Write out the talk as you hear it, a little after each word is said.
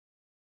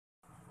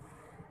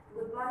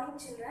morning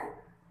children.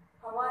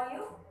 How are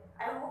you?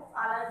 I hope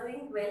all are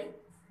doing well.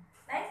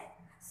 Right?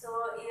 So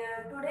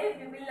today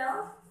we will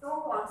learn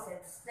two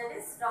concepts, that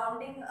is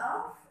rounding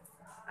up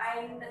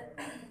and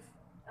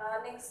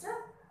next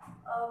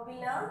we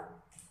learn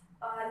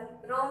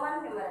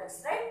Roman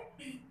numerals, right?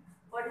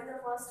 What is the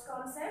first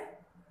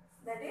concept?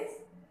 That is,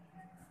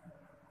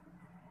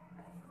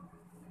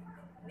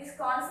 this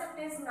concept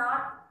is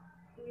not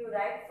new,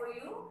 right? For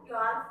you, you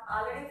are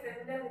already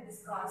familiar with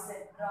this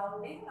concept,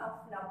 rounding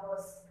of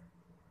numbers.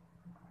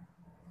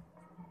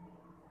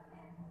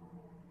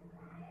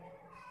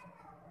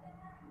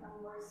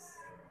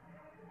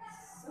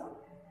 So,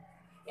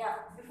 yeah,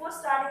 before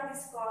starting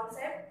this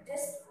concept,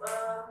 just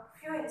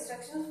few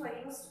instructions for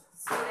you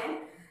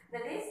student.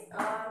 That is,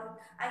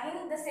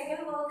 again the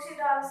second worksheet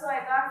also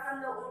I got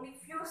from the only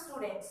few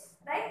students,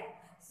 right?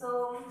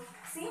 So,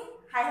 see,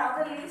 I have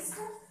the list.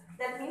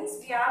 That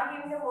means we are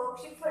giving the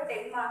worksheet for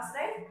 10 marks,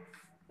 right?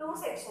 Two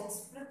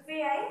sections,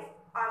 Prithvi and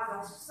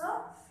Akash.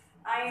 So,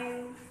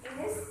 I'm in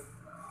this.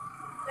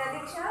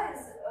 Pradiksha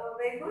is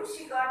very good.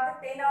 She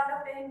got the 10 out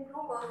of 10 in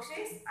two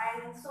worksheets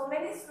and so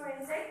many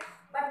students said,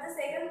 but the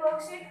second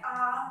worksheet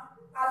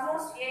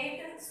almost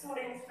 8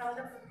 students from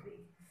the Prithvi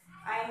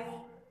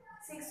and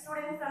 6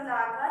 students from the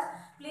Akash.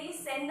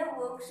 Please send the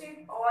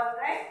worksheet all,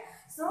 right?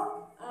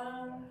 So,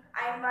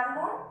 and one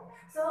more.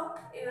 So,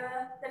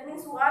 that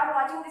means who are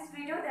watching this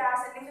video, they are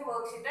sending the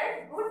worksheet,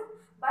 right? Good.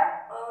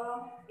 But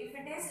if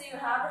it is you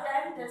have the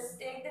time, just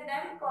take the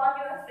time, call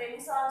your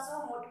friends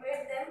also,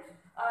 motivate them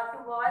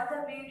to watch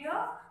the video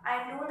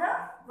and do the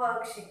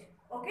worksheet.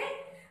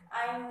 Okay?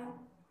 And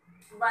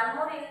one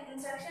more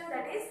instruction,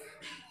 that is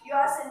you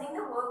are sending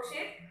the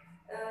worksheet,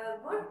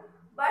 good,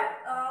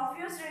 but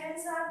few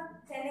students are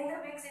sending the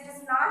pics, it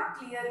is not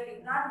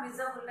clearly, not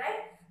visible,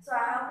 right? So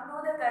I have to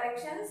do the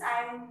corrections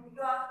and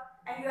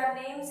your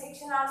name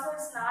section also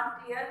is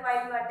not clear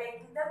while you are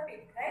taking the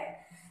pic, right?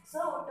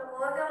 So to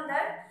work on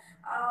that,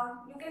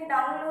 you can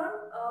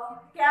download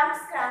Cam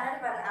Scanner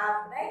one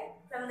app, right,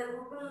 from the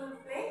Google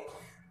Play.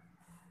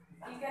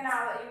 You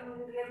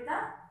will get the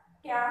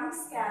Cam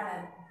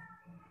Scanner,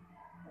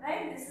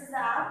 right? This is the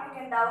app you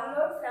can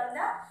download from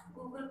the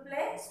Google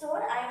Play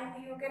Store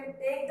and you can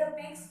take the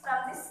pics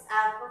from this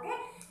app. Okay,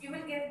 you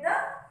will get the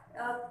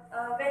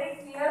very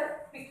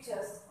clear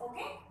pictures.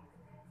 Okay,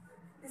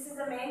 this is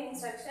the main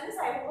instructions.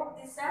 I hope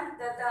this time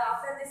that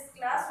after this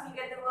class we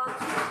get the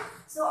worksheet.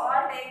 So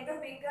all take the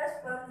pictures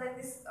from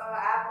this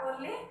app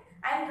only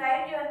and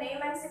write your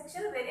name and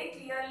section very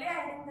clearly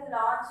and in the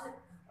large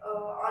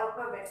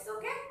alphabets.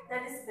 Okay,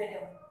 that is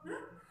better.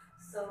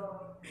 So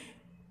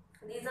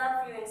these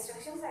are few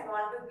instructions I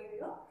want to give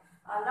you.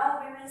 Now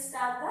we will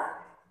start the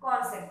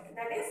concept,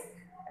 that is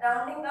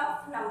rounding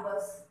of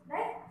numbers,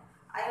 right?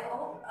 I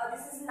hope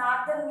this is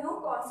not the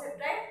new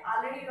concept, right?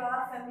 Already you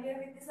are familiar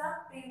with this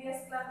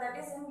previous class, that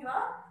is in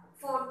your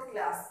 4th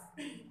class.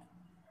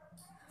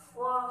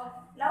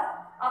 Now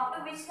up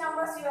to which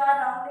numbers you are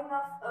rounding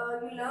of,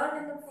 you learned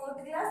in the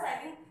 4th class, I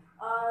think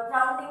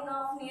rounding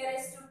of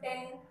nearest to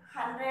 10,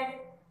 100,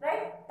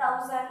 right,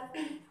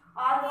 1000.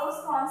 All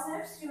those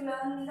concepts you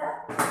learn in the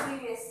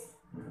previous.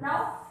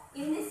 Now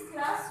in this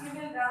class you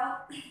will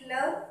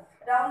learn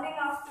rounding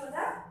off to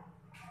the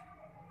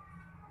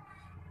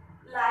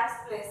lakhs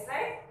place,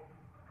 right?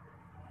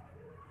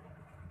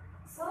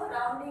 So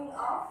rounding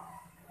off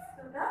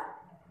to the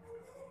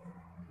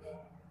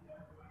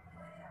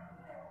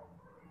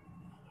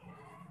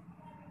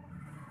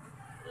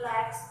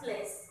lakhs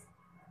place,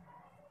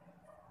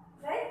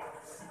 right?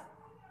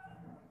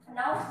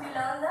 Now we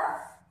learn the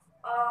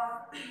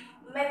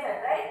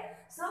method, right?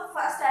 So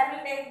first I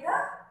will take the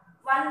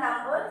one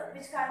number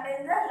which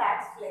contains the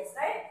lakhs place,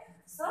 right?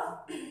 So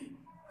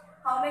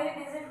how many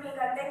digits will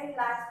contain in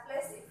lakhs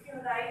place? If you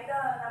write the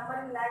number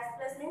in lakhs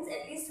place means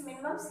at least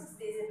minimum 6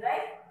 digits,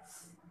 right?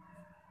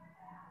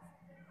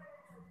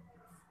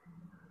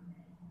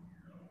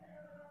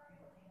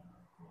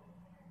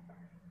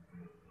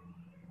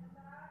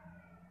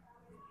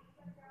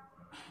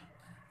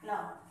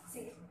 Now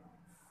see,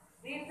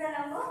 read the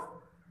number.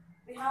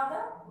 We have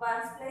the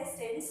ones place,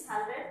 tens,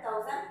 100,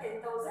 1000,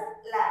 10,000,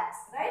 lakhs,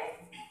 right?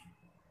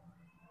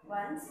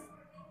 Ones,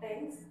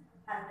 tens,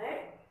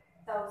 100,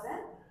 1000,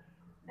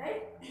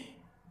 right?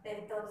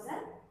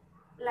 10,000,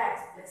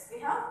 lakhs plus. We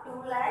have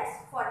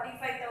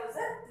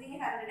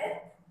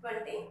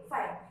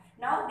 2,45,325.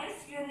 Now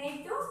this you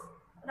need to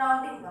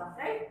rounding off,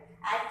 right?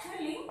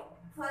 Actually,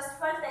 first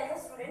of all, tell the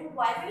student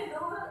why we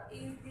do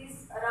is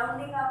this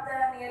rounding of the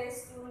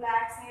nearest to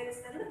lakhs,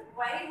 nearest to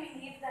why we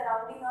need the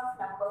rounding of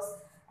numbers.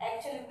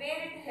 Actually,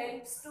 where it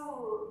helps to,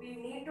 we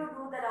need to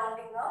do the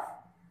rounding of,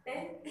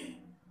 then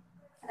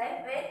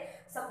right, where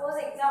suppose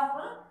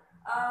example,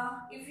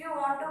 if you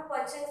want to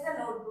purchase the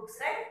notebooks,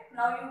 right,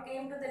 now you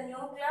came to the new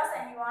class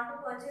and you want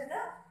to purchase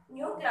the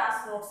new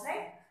class notes,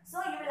 right?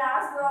 So you will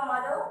ask your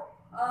mother,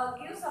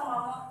 give some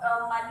amount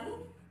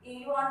money,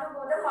 you want to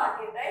go to the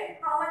market, right?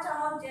 How much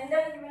amount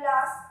generally you will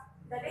ask?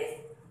 That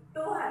is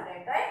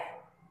 200, right?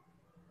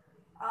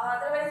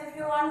 Otherwise if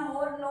you want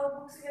more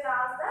notebooks you will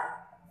ask the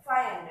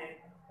 500,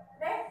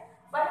 right?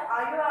 But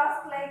are you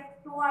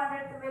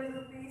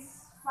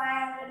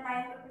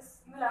 509 rupees.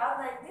 You will ask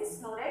like this,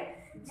 no, right?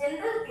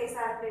 General case I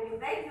am telling,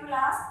 right? You will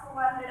ask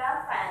 200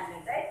 or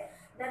 500, right?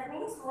 That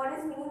means what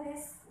is mean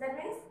is, that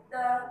means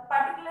the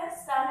particular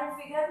standard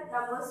figure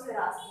numbers you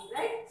are asking,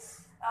 right?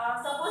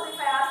 Suppose if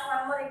I ask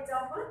one more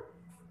example,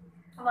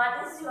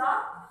 what is your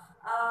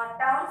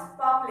town's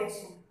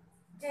population?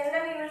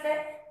 Generally you will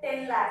get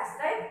 10 lakhs,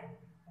 right?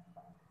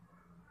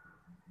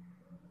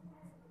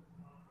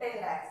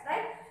 10 lakhs,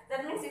 right?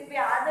 That means if we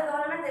ask the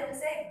government, they will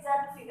say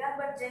exact figure,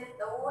 but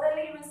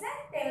orally you will say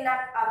 10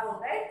 lakh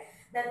alone, right?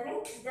 That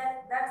means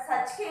that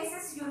such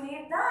cases you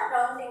need the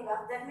rounding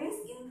up. That means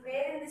in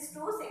these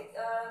two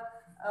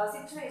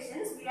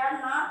situations we are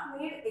not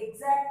need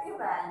exact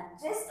value,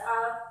 just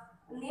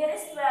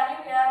nearest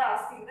value we are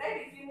asking,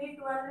 right? If you need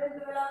 200,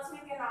 you will also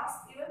you can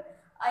ask even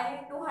I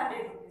need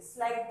 200 rupees,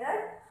 like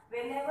that.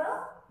 Where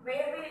we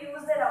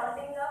use the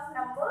rounding of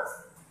numbers,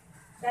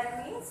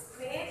 that means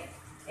where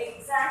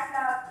exact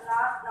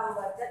not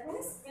number, that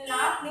means we will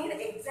not need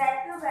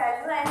exact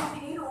value and we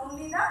need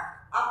only the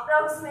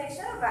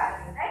approximation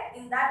value, right?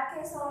 In that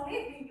case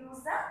only we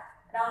use the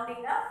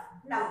rounding of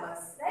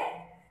numbers,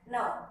 right?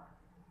 Now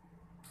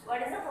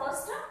what is the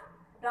first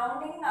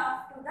rounding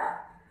up to the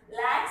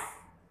lakhs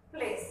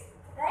place,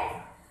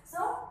 right?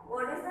 So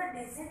what is the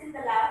digit in the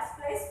lakhs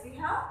place? We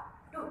have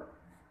 2.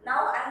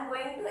 Now I am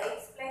going to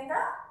explain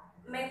the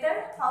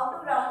method how to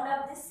round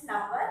up this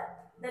number,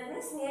 that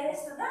means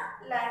nearest to the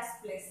lakhs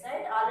place,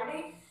 right?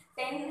 Already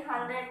 10,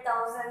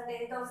 100,000,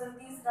 10,000,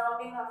 these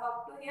rounding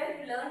up to here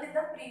you learned in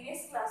the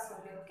previous class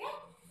only, okay?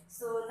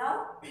 So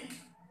now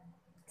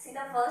see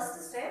the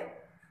first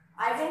step,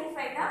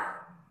 identify the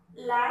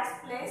lakhs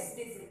place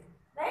digit,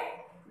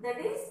 right? That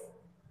is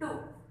 2,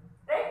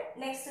 right?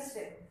 Next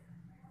step,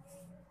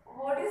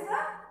 what is the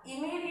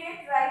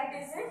immediate right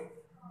digit?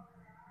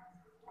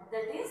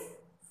 That is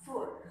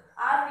 4. Or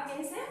we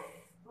can say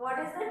what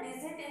is the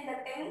digit in the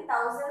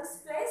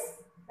 10,000s place?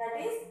 That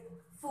is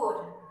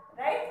 4,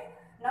 right?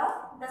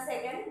 Now the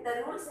second,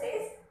 the rule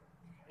says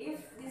if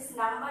this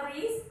number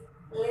is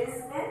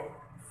less than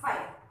 5,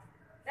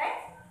 right?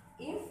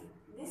 If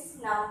this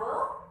number,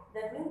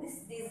 that means this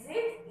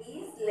digit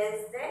is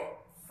less than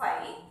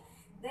 5,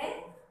 then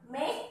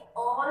make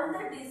all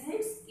the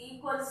digits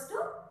equals to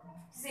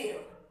 0,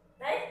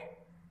 right?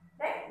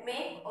 Right?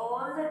 Make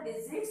all the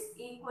digits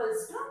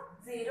equals to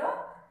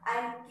 0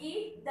 and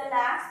keep the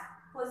last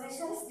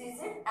positions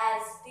digit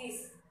as it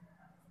is.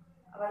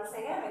 Once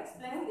again I am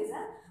explaining,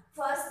 listen.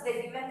 First they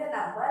given the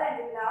number and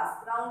you will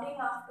ask rounding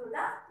off to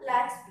the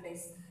lakhs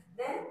place.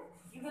 Then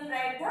you will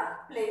write the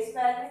place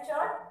value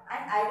chart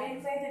and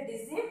identify the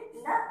digit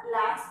in the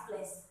lakhs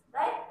place,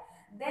 right?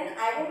 Then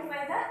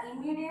identify the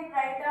immediate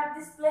right of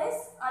this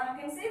place, or you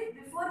can say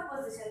before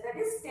position, that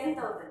is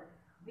 10,000.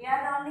 We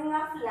are rounding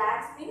off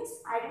lakhs means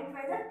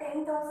identify the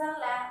 10,000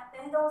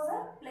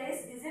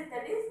 place digit,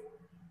 that is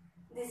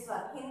this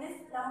one. In this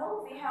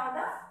number we have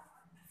the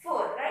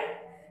 4, right?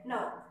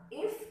 Now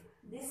if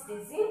this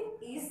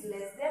digit is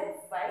less than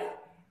 5,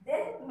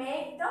 then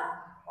make the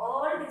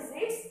all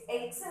digits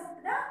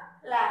except the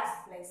lakhs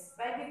place.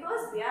 Why?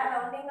 Because we are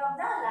rounding off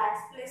the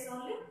lakhs place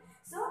only.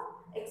 So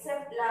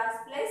except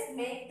lakhs place,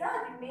 make the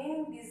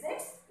remaining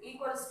digits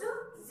equals to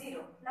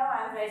 0. Now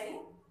I am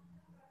writing.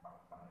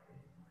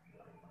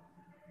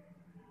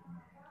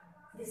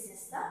 This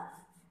is the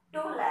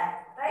 2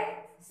 lakh,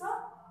 right? So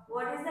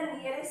what is the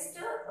nearest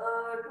to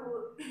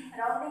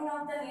rounding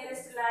of the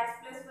nearest lakhs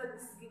place for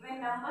this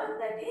given number?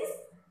 That is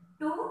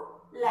 2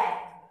 lakh.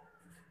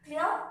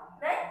 Clear?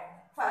 Right?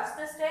 First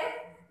step,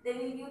 they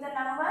will give the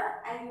number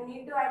and you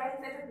need to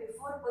identify the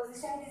before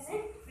position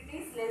digit. If it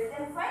is less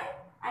than 5,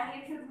 and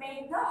it should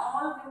make the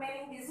all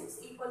remaining digits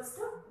equals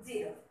to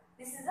 0.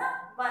 This is the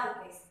one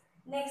case.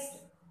 Next,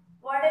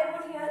 what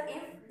about here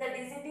if the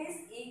digit is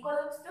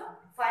equals to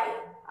 5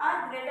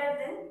 or greater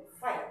than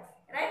 5,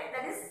 right?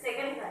 That is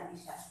second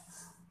condition.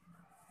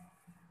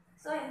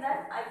 So in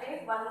that I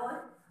take one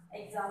more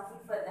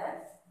example for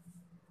that.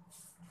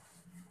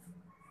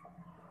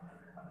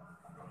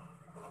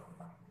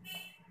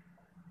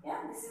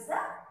 Yeah, this is the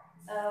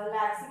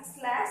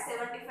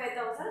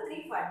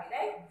 6,75,340,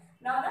 right?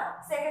 Now the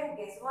second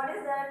case, what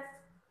is that?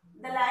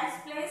 The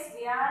lakhs place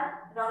we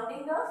are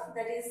rounding off,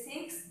 that is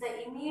 6.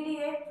 The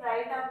immediate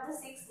right of the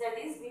 6, that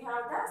is we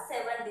have the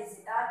 7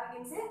 digit, or we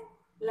can say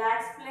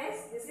lakhs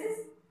place, this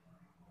is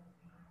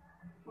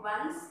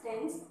ones,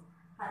 tens,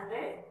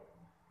 100,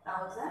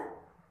 1,000,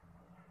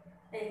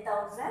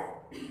 10,000,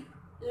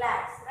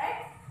 lakhs,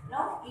 right?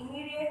 Now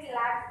immediate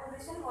lakh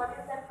position, what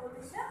is that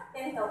position?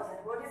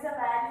 10,000. What is the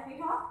value we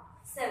have?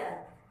 7.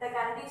 The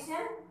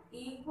condition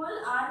equal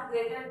or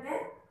greater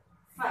than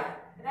 5,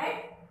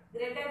 right?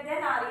 Greater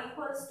than or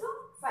equals to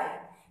 5.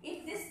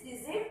 If this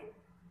digit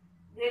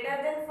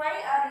greater than 5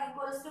 or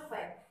equals to 5.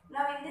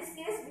 Now in this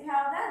case we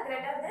have the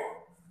greater than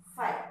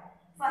 5.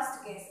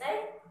 First case,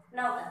 right?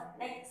 Now the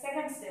next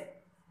second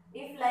step.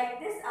 If like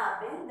this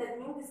happen, that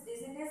means this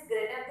digit is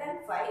greater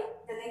than 5.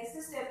 The next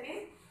step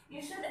is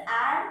you should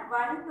add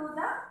 1 to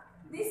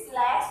this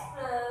last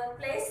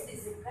place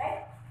digit,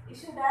 right? You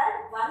should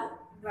add 1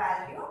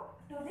 value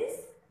to this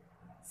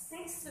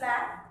 6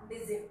 lakh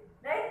digit,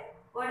 right?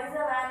 What is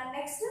the value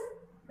next?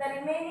 The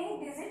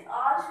remaining digit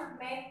all should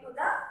make to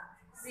the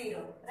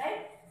 0,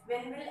 right?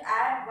 When we'll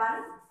add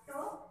 1 to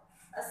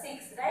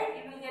 6, right?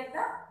 You will get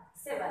the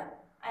 7,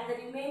 and the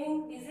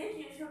remaining digit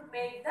you should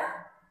make the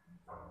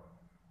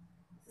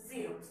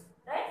 0,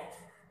 right?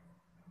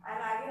 I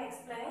am again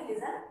explaining.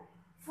 Listen.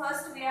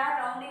 First, we are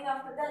rounding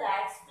up to the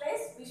lakhs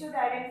place. We should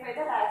identify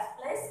the lakhs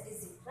place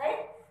digit,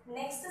 right?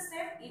 Next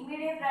step,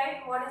 immediate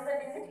right. What is the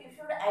digit? You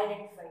should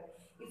identify.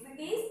 If it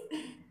is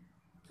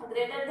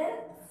greater than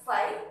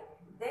 5,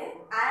 then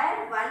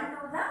add 1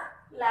 to the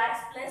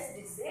lakhs place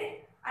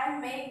digit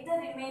and make the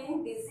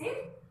remaining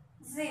digit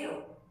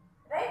 0.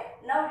 Right?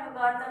 Now you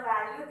got the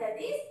value,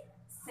 that is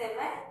 7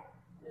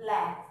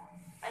 lakh.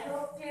 I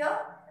hope clear,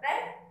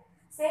 right?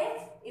 Same,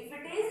 if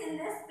it is in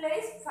this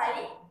place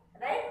 5,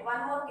 right?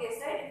 One more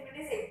case, right? If it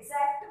is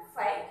exact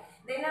 5,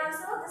 then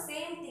also the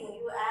same thing.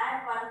 You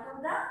add 1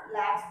 to the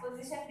lakhs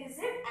position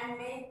digit and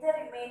make the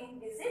remaining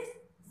digit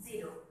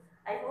 0.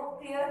 I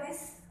hope clear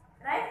this,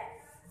 right?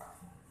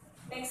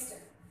 Next,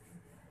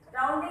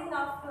 rounding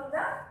up to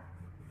the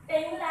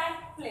 10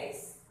 lakh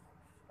place.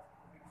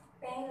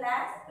 10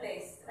 lakh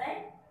place,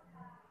 right?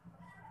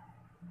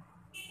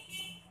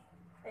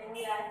 10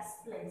 lakhs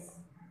place.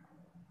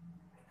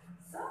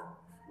 So,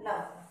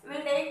 now we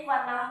will take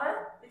one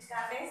number which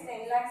contains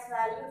 10 lakhs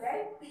value,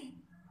 right?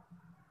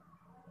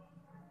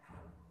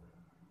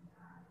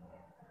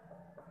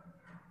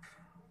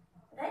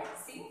 Right?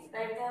 See,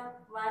 write the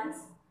ones,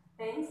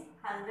 tens,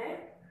 100,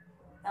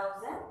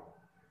 1000,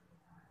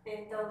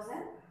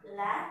 10,000,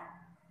 lakh,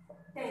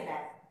 10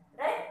 lakh.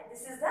 Right?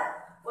 This is the,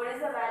 what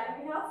is the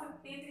value we have?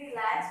 53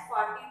 lakhs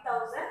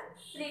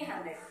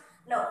 40,300.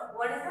 Now,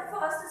 what is the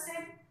first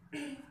step?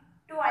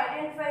 To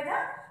identify the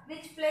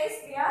which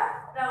place we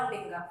are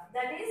rounding up.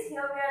 That is,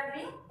 here we are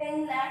doing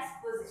 10 lakhs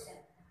position.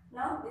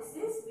 Now, this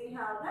is, we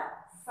have the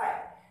 5.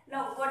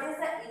 Now, what is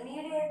the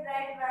immediate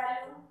right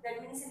value?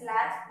 That means in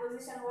lakhs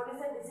position, what is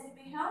the digit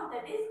we have?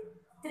 That is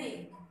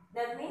 3.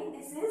 That means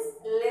this is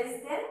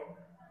less than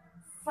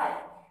 5.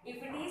 If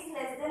it is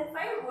less than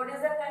 5, what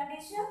is the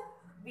condition?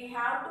 We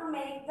have to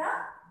make the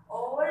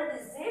all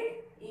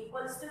digit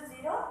equals to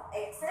 0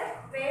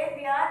 except where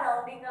we are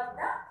rounding up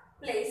the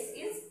place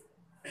is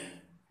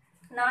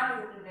not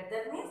included.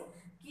 That means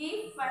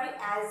keep 5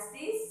 as it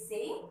is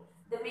same.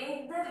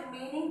 Make the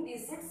remaining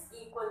digits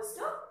equals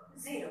to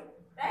 0.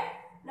 Right?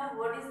 Now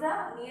what is the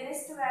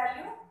nearest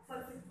value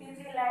for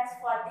 53 lakhs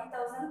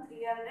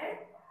 40,300?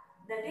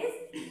 That is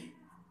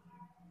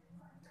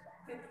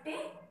 50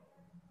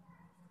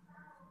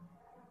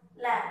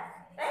 lakh.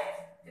 Right?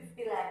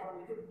 50 lakh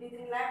only.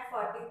 53 lakh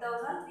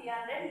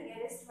 40,300,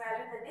 nearest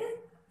value, that is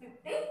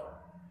 50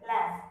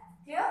 lakh.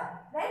 Clear?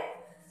 Right?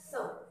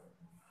 So,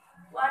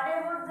 what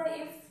about the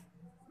if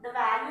the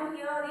value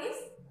here is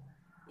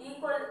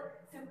equal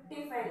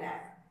 55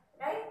 lakh?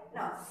 Right?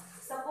 Now,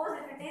 suppose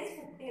if it is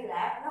 50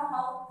 lakh, now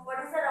how,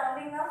 what is the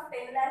rounding of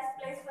 10 lakhs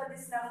place for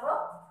this number?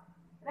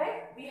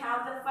 Right? We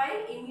have the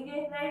 5,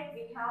 immediate right,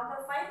 we have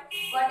the 5.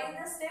 What is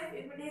the step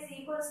if it is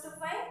equals to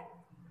 5?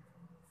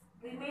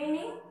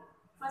 Remaining,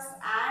 first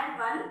add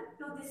 1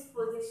 to this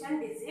position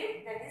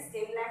digit, that is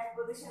 10 lakhs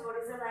position. What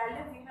is the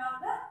value? We have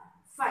the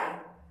 5.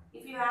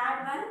 If you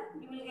add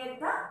 1, you will get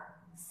the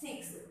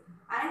 6.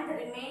 And the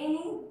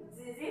remaining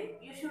digit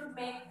you should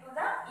make to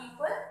the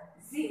equal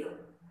 0.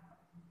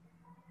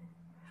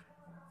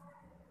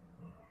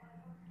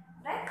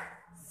 Right?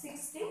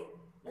 60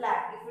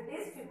 lakh. If it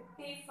is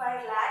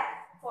 55 lakh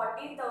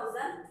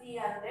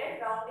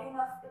 40,300, rounding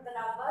up to the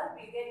number,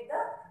 we get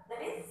the,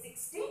 that is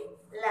 60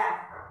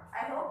 lakh.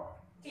 I hope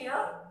clear,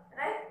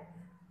 right?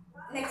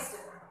 Next,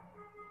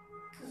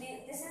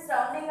 this is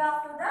rounding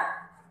up to the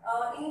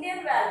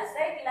Indian values,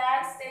 right?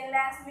 Lakhs, 10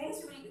 lakhs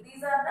means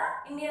these are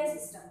the Indian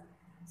system.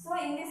 So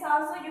in this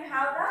also you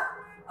have the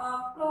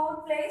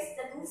crore place,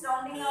 that means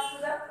rounding up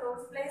to the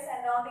crores place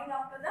and rounding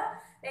up to the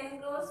 10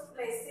 crores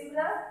place.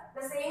 Similar,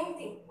 the same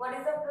thing. What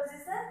is the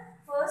procedure?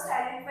 First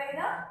identify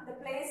the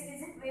place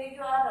digit where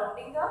you are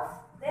rounding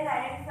up. Then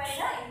identify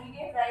the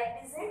immediate right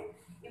digit.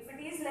 If it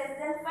is less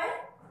than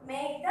 5,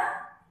 make the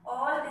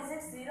all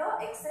digits 0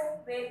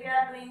 except where we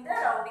are doing the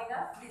rounding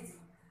up digit.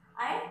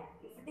 And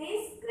if it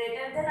is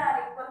greater than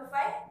or equal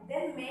 5,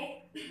 then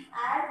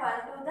add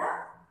 1 to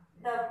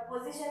the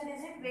position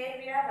digit where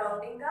we are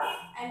rounding up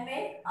and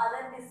make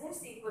other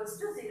digits equals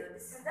to 0.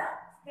 This is the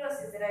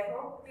procedure. I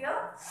hope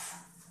clear.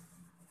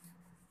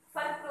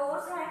 For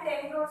crores and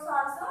 10 crores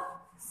also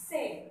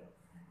same.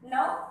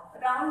 Now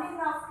rounding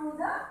up to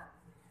the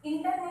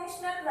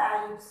international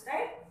values,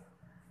 right?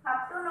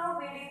 Up to now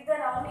we did the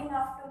rounding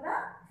up to the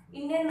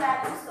Indian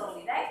values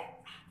only, right?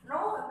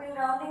 Now we will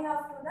rounding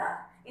up to the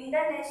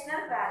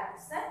international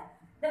values. Right?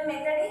 The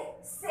method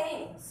is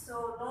same.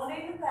 So no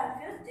need to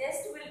confuse.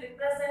 Just we will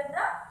represent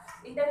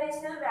the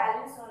international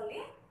values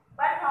only.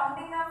 But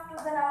rounding up to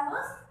the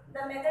numbers,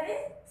 the method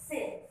is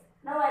same.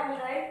 Now I will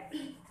write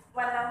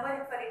one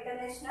number for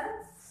international.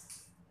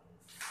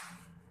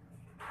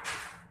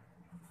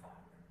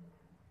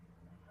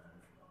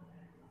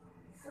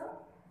 So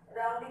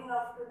rounding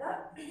up to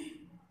the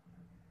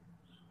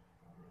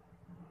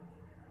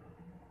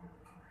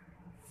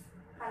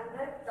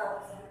hundred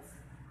thousands,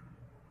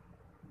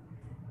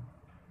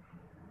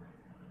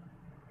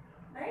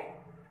 right?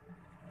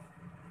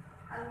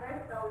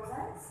 100,000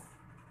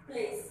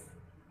 place.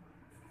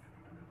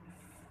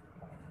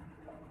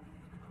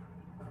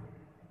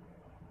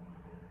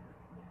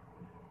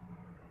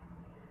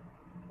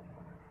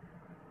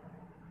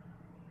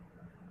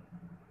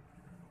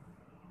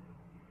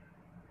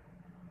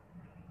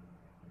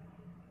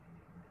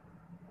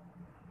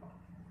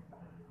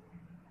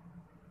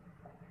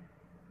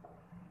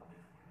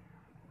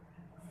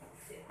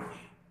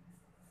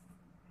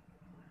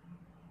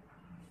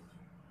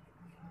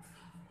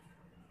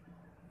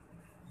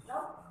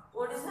 Now,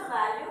 what is the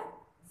value?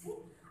 See,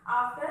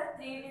 after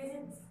 3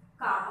 digits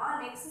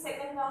comma, next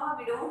second comma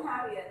we don't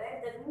have here,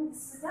 right? That means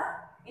this is the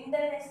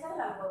international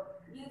number.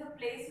 Give the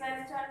place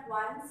values at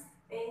ones,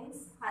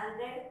 tens,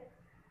 100,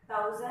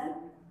 1000,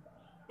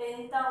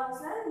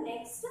 10,000,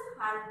 next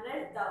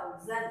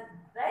 100,000,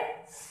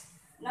 right?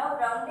 Now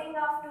rounding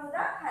off to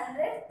the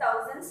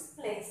 100,000th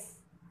place.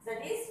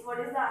 That is, what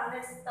is the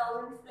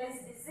 100,000th place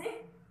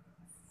digit?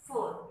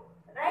 4,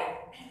 right?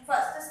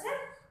 First step,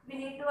 we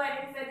need to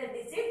identify the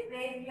digit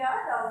where we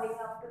are rounding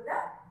up to the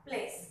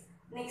place.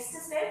 Next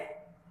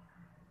step,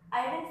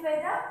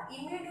 identify the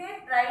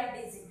immediate right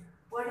digit.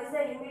 What is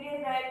the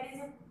immediate right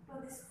digit to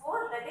this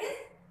 4? That is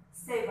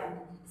 7.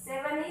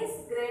 7 is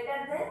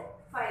greater than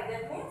 5.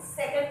 That means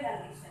second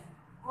condition.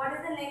 What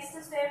is the next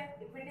step?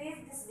 If it is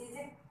this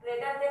digit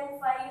greater than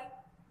 5,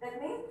 that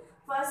means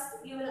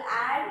first you will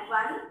add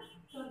 1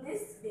 to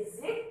this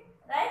digit,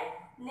 right?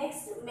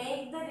 Next,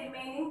 make the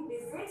remaining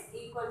digits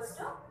equals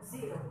to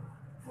 0.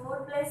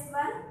 4 plus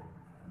 1,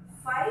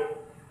 5,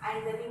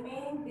 and the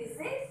remaining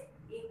digit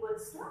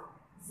equals to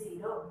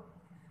 0.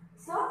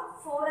 So,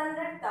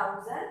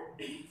 400,000,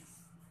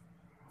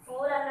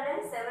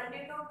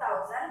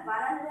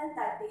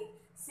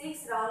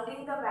 472,136,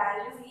 rounding the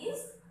value is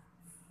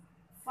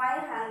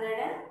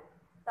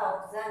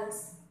 500,000.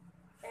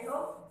 I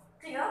hope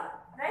clear,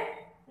 right?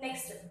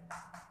 Next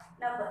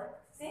number.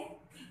 See,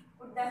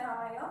 put the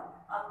hammer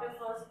after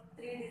first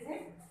 3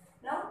 digits.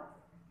 Now,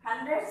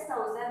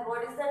 100,000.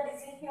 What is the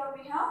digit here?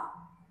 We have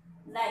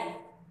 9,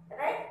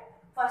 right?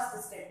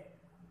 First step.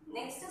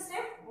 Next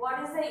step, what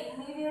is the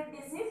immediate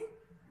digit?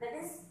 That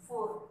is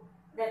 4.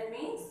 That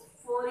means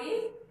 4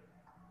 is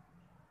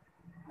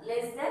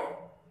less than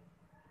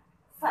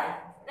 5,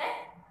 right?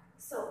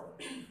 So,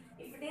 if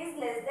it is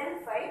less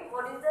than 5,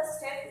 what is the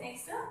step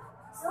next?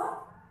 So,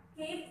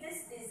 keep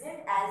this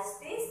digit as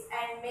it is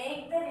and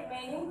make the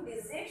remaining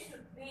digit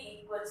should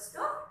be equals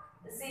to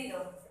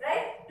 0,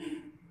 right?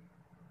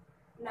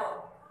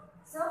 Now,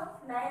 so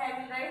 9 I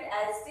will write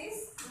as it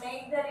is,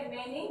 make the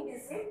remaining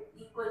digit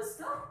equals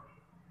to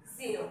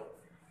 0.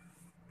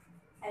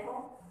 I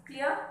hope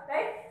clear,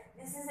 right?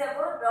 This is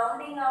about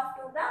rounding off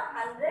to the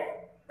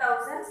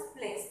 100,000th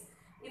place.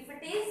 If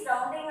it is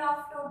rounding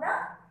off to the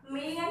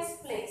millions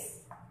place,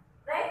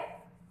 right?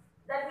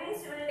 That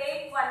means you will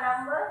take one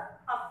number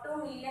up to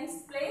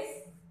millions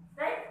place,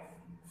 right?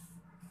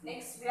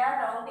 Next we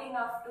are rounding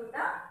off to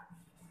the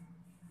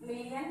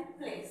million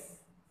place.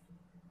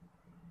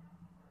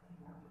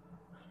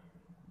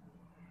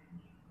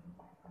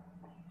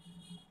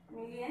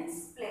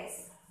 Millions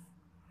place.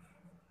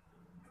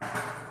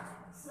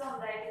 So I am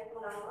writing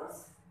 2 numbers.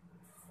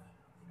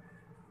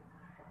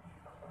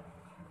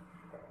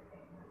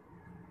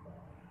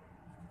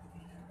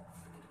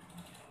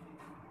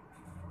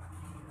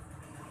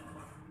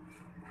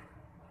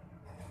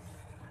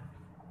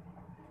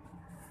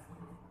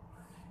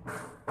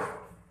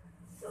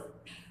 So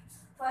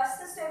first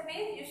step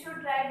is you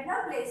should write the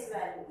place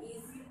value.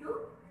 Easy to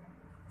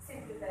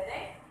simplify,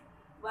 right?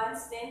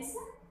 Ones, tens,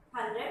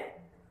 100,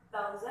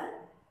 1000,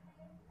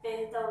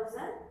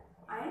 10,000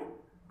 and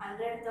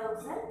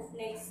 100,000.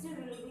 Next will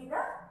be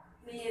the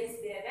millions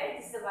period, right?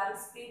 This is the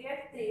ones period,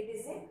 3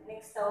 digit.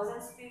 Next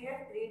thousands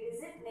period, 3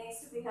 digit.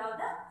 Next we have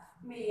the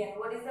million.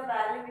 What is the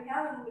value we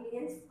have in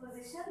millions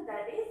position?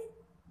 That is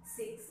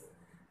 6.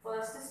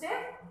 First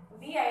step,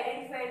 we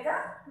identify the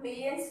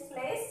millions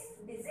place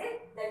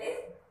digit, that is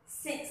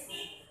 6.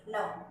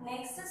 Now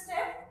next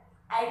step,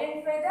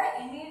 identify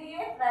the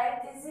immediate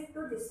right digit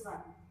to this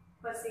one.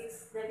 For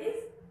 6, that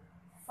is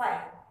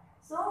 5.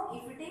 So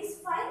if it is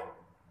 5,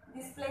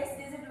 this place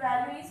digit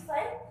value is 5.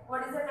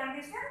 What is the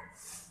condition?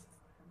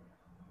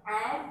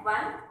 Add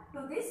 1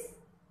 to this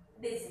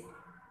digit,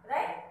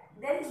 right?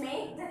 Then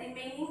make the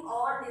remaining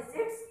all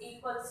digits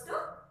equals to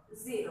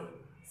 0.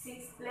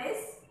 6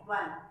 plus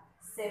 1,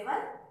 7,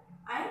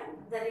 and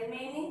the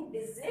remaining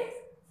digit,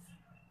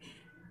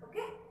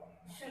 okay,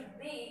 should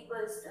be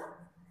equals to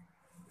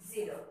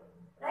 0,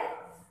 right?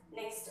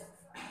 Next,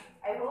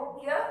 I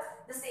hope here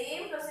the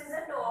same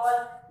procedure to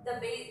all. The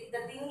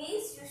thing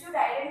is you should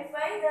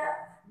identify the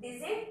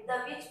digit, the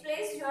which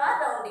place you are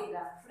rounding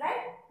up,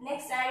 right?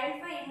 Next,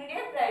 identify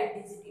immediate right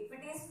digit. If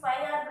it is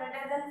 5 or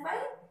greater than 5,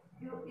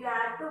 you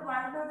add to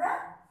 1 to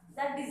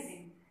the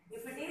digit.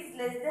 If it is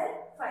less than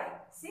 5,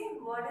 see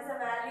what is the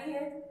value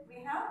here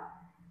we have?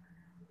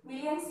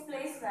 millions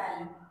place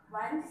value.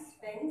 Ones,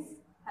 tens,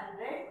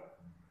 100,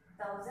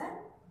 1000,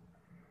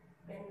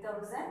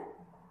 10,000,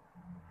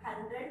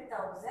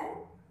 100,000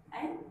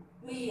 and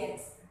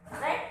millions.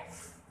 Right?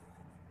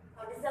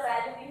 What is the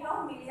value we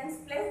have? Millions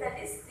place, that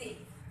is 3.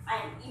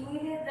 And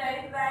immediate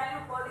right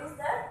value, what is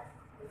that?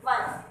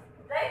 1.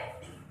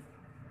 Right?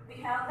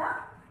 We have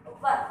the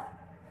 1.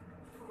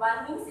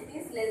 1 means it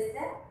is less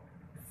than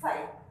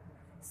 5.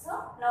 So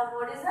now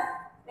what is the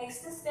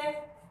next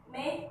step?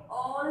 Make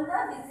all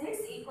the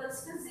digits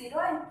equals to 0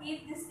 and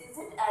keep this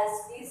digit as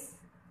it is.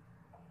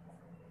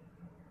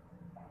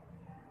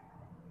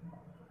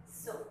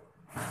 So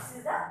this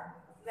is the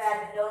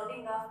value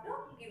rounding up to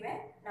given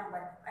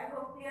number. I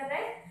hope clear,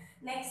 right?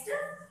 Next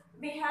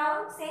we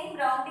have same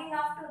rounding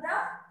up to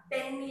the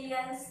 10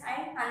 millions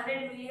and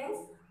 100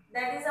 millions.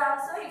 That is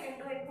also you can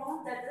do at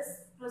home. That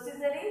is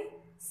procedure is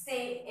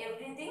same,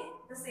 everything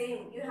the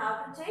same. You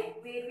have to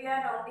check where we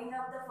are rounding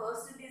up the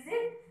first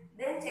digit,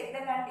 then check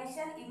the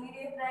condition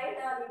immediate right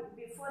or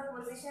before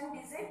position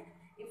digit.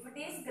 If it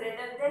is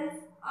greater than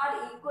or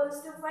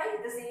equals to 5,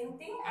 the same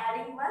thing,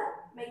 adding 1,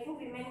 making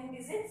remaining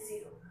digit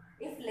 0.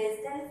 If less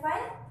than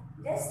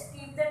 5, just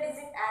keep the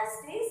digit as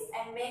it is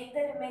and make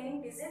the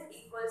remaining digit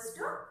equals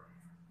to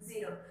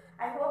 0.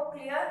 I hope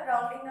clear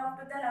rounding up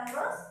to the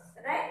numbers,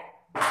 right?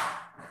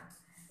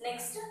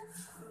 Next,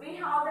 we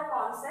have the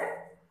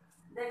concept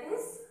that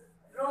is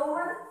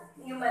Roman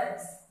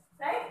numerals,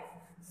 right?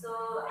 So,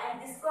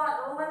 and this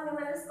Roman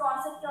numerals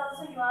concept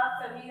also you are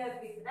familiar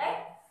with,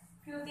 right?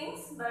 Few things,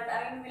 but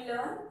I will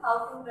learn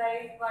how to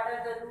write, what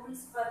are the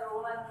rules for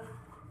Roman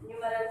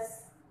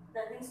numerals,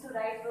 that means to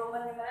write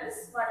Roman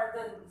numerals, what are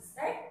the rules,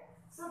 right?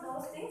 So,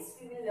 those things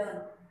we will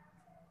learn.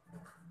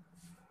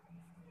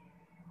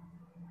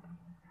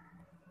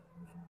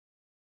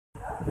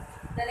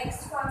 The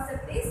next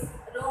concept is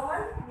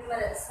Roman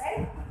numerals,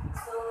 right?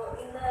 So,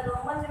 in the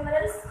Roman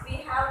numerals, we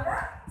have the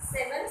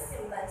 7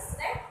 symbols,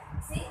 right?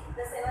 See,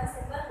 the 7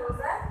 symbols, those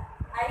are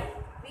I,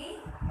 V,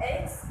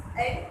 X,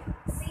 N,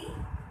 C,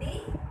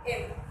 D,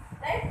 M,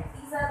 right?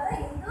 These are the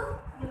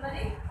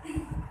Indo-numeric,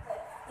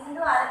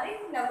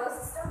 Indo-Arabic number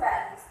system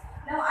values.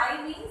 Now,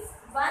 I means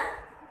 1,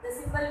 the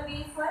symbol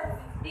V for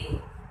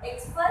 50,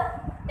 X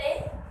for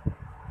 10,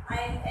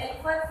 and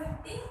L for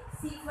 50,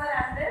 C for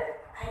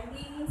 100, and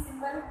D means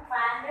symbol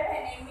 500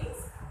 and M means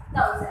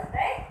 1000,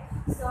 right?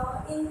 So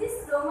in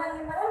this Roman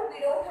numeral we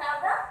don't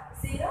have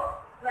the 0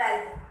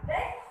 value,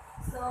 right?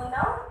 So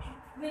now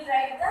we'll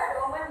write the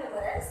Roman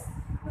numerals.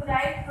 To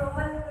write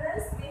Roman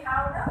numerals we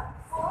have the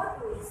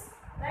 4 rules,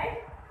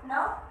 right?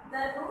 Now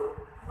the rule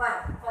 1,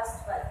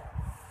 first one,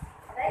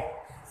 right?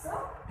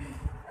 So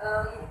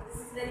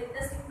this is very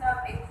interesting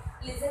topic.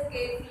 Listen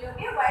carefully,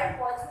 okay?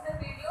 While watching the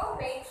video,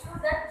 make sure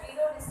that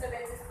 0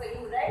 disturbances for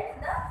you, right?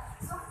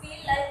 So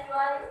feel like you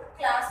are in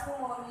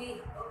classroom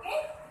only,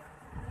 okay?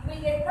 You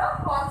will get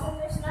the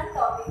concentration on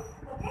topic,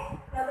 okay?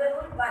 Now the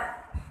rule 1,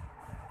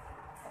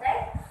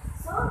 right?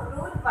 So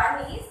rule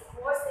 1 is,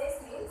 what says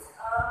means,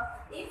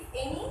 if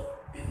any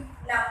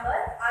number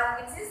or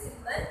which is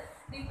symbol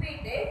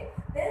repeated,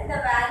 then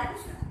the value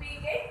should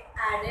be get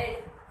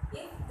added.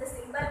 If the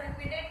symbol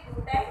repeated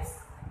 2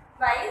 times,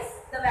 twice,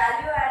 the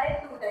value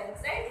added 2 times,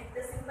 right? If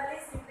the symbol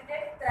is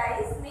repeated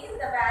thrice, means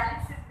the value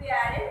should be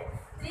added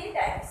 3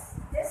 times.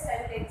 Just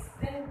I will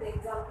explain the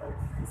example.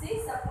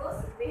 See,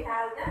 suppose we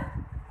have the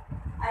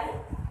I,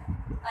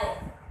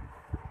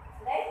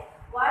 right?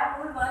 What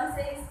rule 1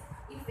 says?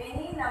 If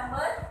any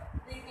number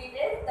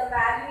repeated, the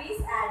value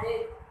is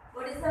added.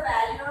 What is the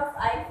value of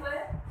I for?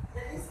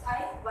 That is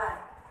I, 1.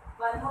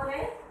 One more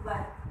I,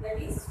 1.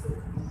 That is 2.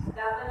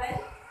 Double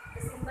I,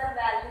 the symbol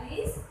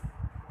value is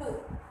 2.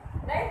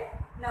 Right?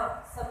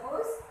 Now,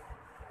 suppose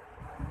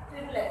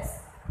triplets.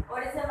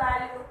 What is the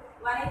value?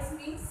 1x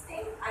means 10,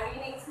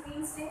 again x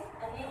means 10,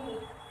 again me.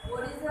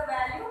 What is the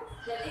value?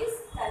 That is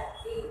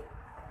 30.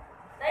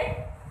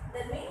 Right?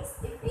 That means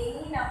if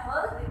any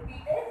number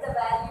repeated, the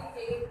value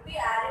can be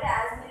added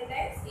as many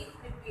times it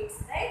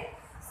repeats. Right?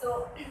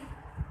 So,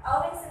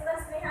 how many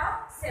symbols we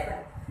have? 7.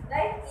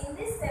 Right? In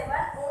this 7,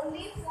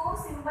 only 4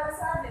 symbols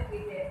are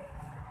repeated.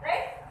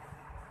 Right?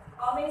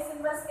 How many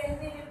symbols can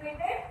be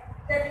repeated?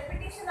 The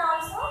repetition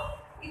also,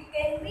 it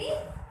can be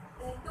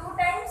 2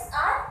 times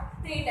or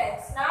 3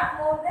 times, not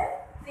more than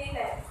 3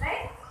 times,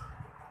 right?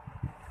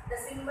 The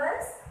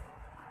symbols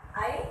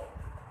I,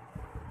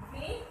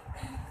 V,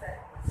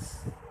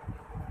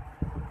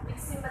 which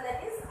symbol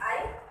that is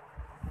I,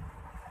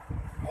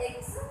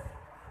 X,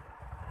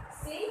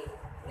 C,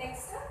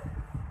 next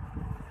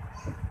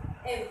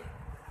M,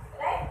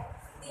 right?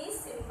 These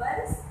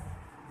symbols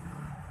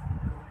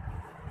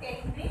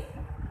can be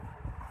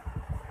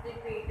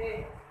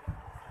repeated.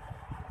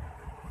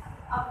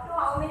 Up to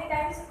how many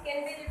times it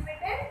can be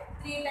repeated?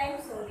 3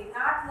 times only,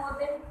 not more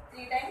than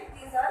 3 times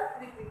these are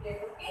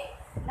repeated, okay?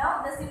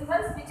 Now the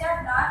symbols which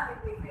are not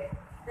repeated,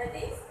 that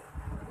is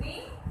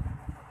V,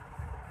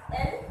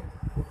 L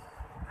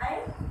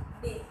and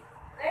D,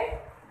 right?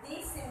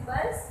 These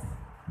symbols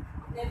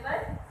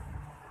never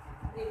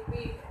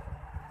repeat,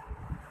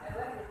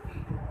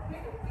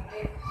 okay,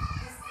 repeated.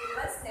 These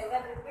symbols never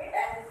repeat.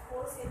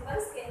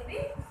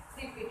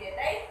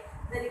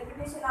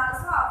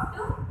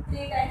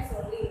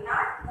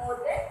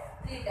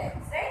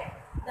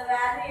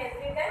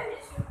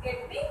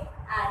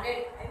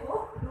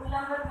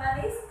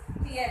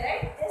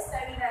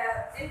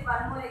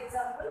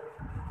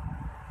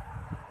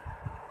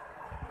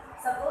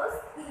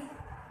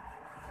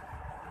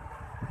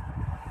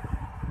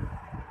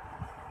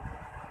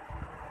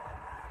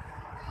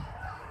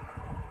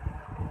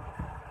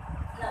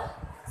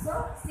 So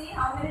see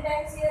how many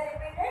times here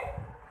repeated?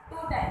 2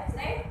 times,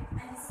 right?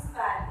 And this is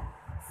value.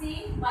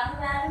 See one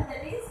value,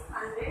 that is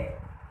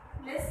 100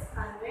 plus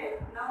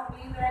 100. Now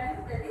B value,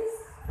 that is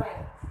 5.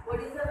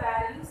 What is the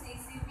value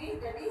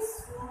CCB? That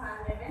is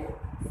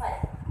 205.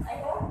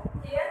 I hope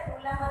clear.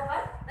 Rule number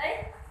 1,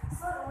 right?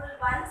 So rule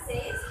 1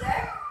 says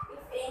that if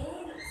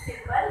any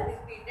symbol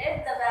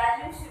repeated, the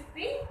value should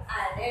be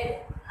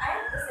added.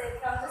 And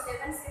from the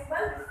 7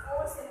 symbol,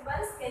 4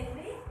 symbols can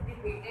be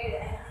repeated,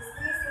 and this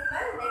 3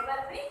 symbol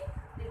never be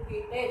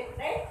repeated,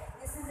 right?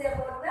 This is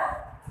about the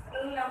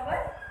rule number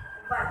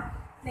 1.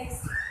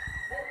 Next, the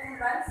rule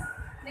 1.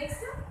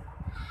 Next,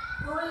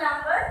 rule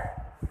number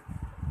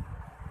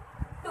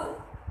 2,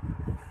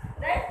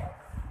 right?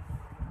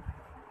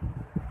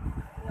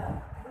 No,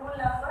 rule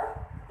number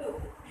 2.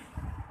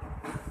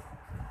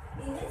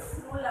 In this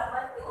rule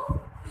number 2,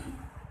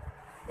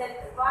 that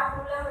what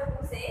rule number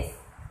 2 says,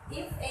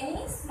 if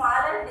any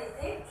smaller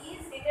digit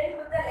is written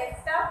to the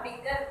left of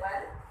bigger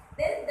one,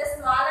 then the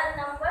smaller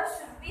number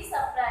should be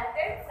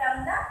subtracted from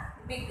the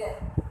bigger.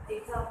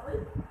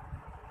 Example,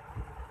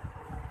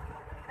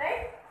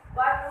 right?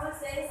 What rule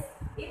says,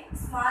 if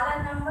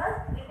smaller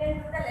number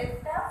written to the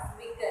left of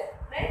bigger,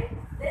 right?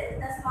 Then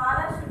the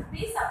smaller should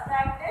be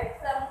subtracted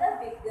from the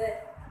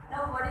bigger.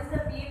 Now what is the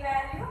B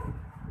value?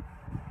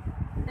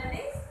 That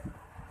is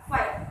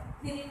 5.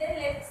 The written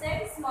left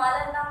side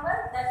smaller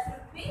number, that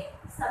should be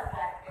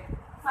subtracted.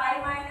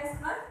 5 minus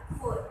 1,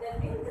 4. That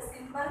means the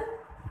symbol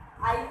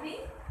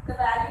IB, the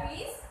value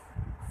is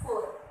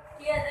 4.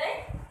 Here,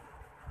 right?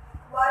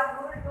 What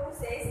rule 2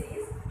 says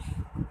is,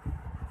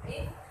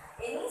 if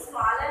any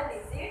smaller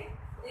digit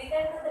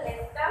written to the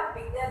left of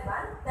bigger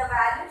one, the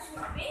value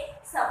should be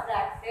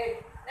subtracted,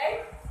 right?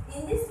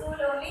 In this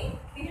rule only,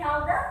 we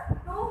have the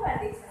 2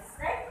 conditions,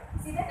 right?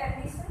 See the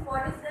condition,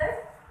 what is that?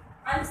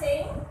 I am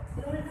saying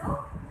rule 2,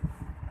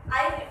 I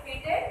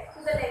repeated to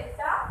the left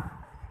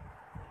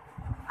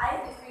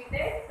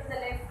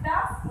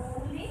of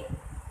only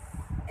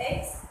X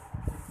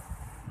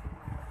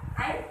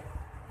and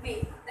B,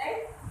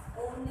 right?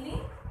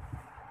 Only,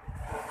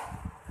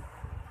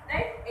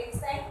 right? X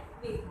and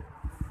B.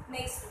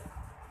 Next,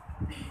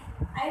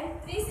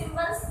 and 3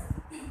 symbols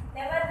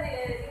never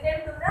written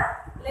to the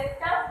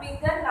left of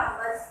bigger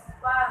numbers.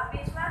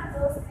 Which one?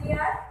 Those 3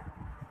 are,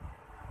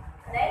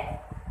 right?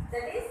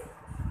 That is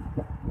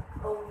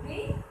OB,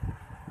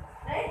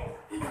 right?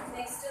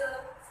 Next,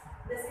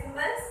 the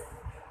symbols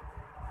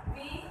B,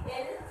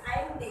 L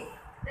and D,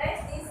 right?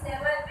 These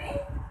never written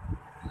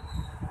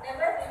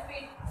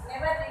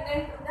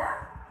to the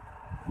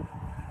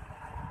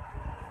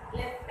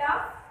left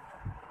of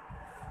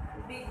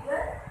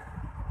bigger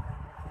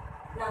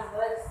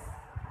numbers,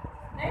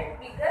 right?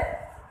 Bigger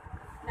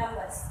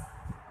numbers.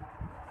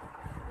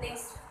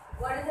 Next,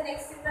 what is the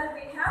next symbol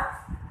we have?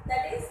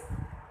 That is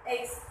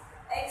X.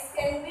 X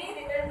can be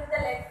written to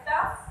the left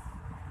of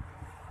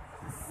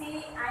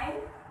C and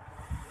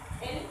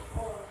L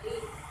only,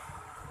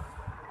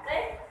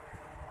 right?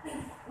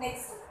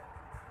 Next,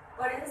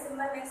 what is the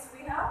symbol next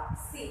we have?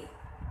 C.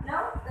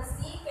 Now the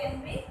C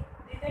can be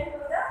written to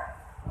the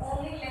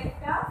only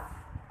left of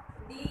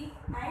D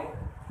and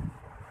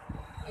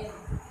N,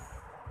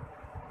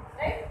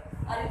 right?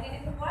 Are you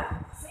getting the point?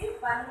 See,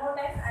 one more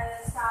time, I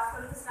will start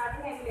from the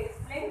starting. I will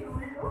explain rule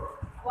 2.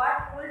 What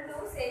rule 2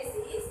 says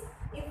is,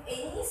 if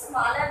any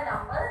smaller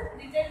number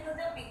written to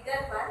the bigger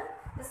one,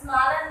 the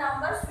smaller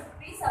number should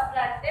be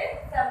subtracted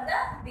from the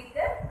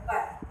bigger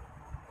one,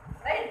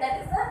 right?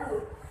 That is the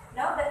rule.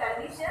 Now the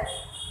condition,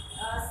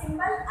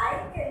 symbol I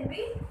can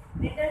be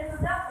written to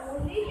the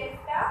only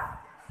left of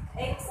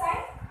X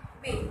and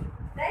B,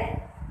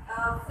 right?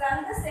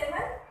 From the 7,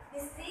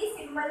 these 3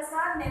 symbols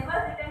are never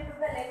written to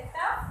the left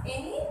of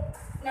any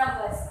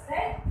numbers,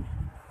 right?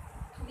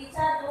 Which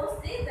are those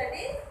 3? That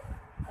is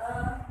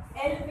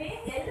LB,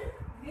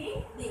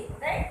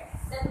 right?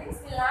 That means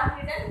will not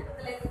written to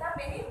the left of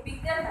any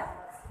bigger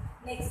numbers.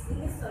 Next, in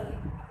this only,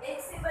 X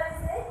symbol is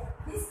there.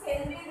 This can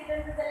be written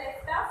to the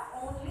left of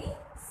only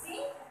C,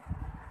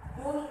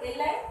 only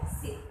L and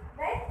C,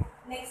 right?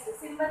 Next,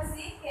 symbol C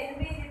can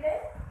be written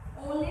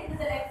only to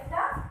the left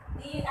of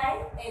D and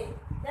N.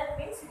 That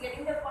means you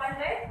getting the point,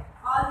 right?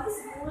 All this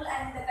rule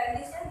and the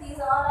condition, these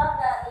all are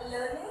the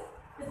learning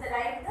to the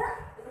write the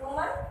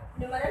Roman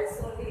numerals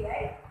only,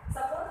 right?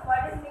 Suppose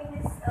what is mean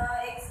this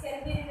X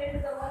can be written to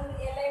the only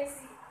L and C.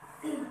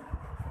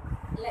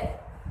 Left.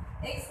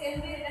 X can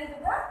be written to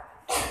the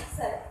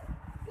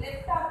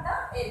left of the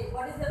L.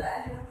 What is the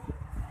value?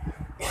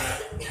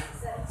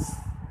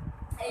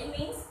 L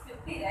means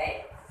 50,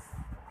 right?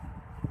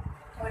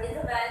 What is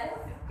the value?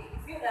 50.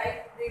 If you write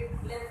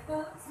left to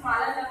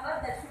smaller number,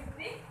 that should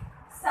be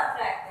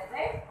subtracted,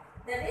 right?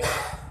 That is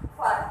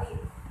 40.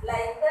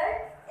 Like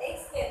that,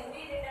 X can be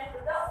written to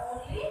the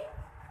only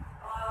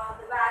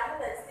the value,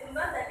 that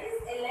symbol, that is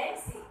L and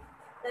C.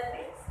 That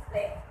means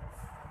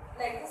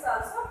like this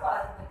also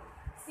possible.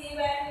 C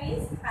value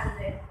is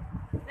 100,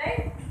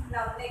 right?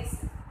 Now next,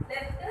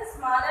 left is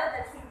smaller,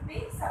 that should be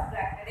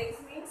subtracted. X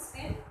means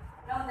 10.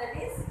 Now that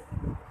is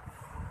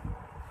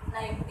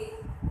 90,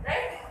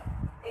 right?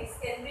 X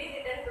can be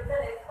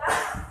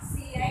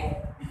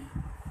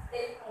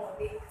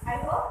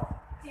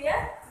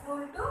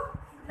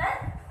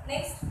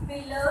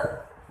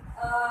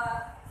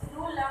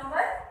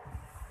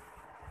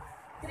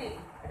 3,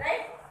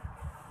 right?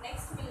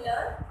 Next we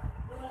learn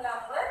rule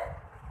number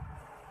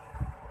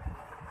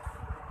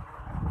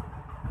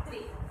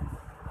 3.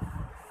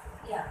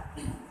 Yeah.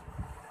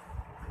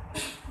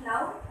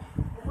 Now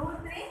rule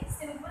 3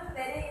 simple,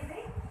 very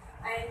easy.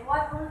 And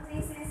what rule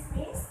 3 says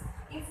means,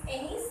 if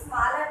any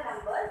smaller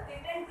number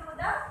written to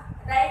the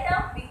right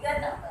of bigger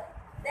number,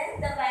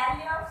 then the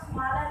value of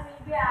smaller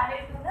will be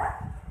added to the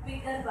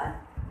bigger one.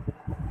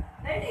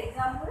 Right?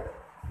 Example,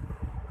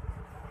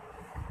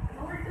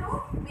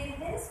 rule 2, we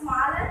written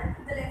smaller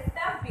to the left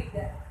of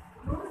bigger.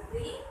 Rule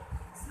 3,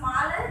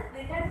 smaller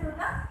written to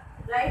the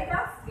right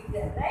of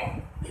bigger.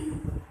 Right?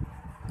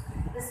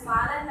 The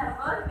smaller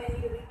number,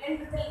 when you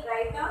written to the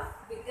right of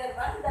bigger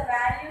one, the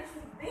value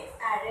should be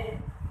added.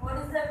 What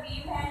is the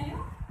v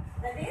value?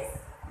 That is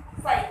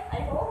 5.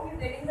 I hope you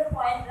getting the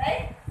point,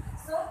 right?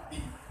 So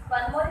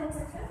one more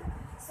instruction.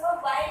 So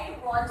while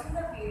watching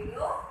the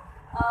video,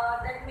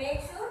 that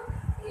make sure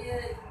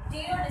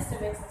zero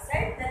disturbances,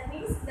 right? That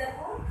means the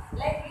room,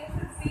 like you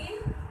should feel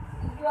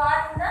you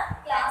are in the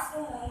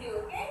classroom only,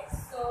 okay?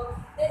 So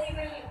then you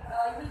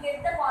will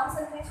get the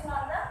concentration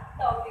on the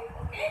topic,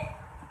 okay?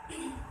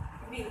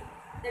 B,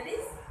 that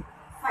is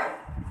 5.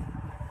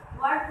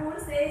 What rule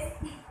says,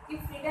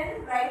 if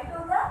written right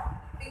to the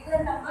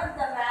bigger number,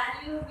 the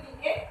value will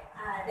get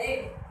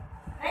added,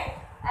 right?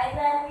 I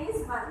value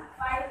is 1.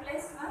 5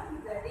 plus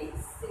 1, that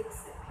is 6.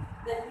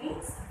 That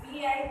means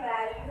vi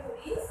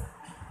value is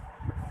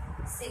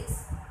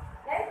 6,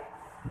 right?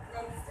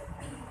 Next.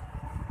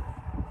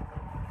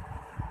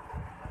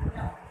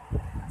 Now,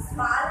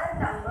 smaller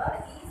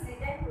number is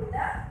written to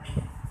the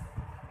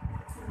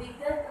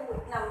bigger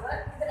number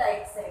to the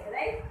right side,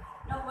 right?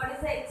 Now what is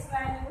the x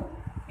value?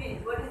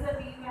 10. What is the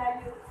v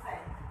value? 5.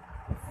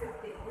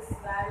 15. This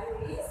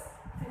value is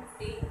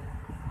 15.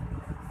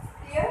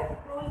 Here,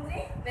 rule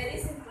 3, very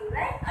simple,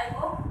 right? I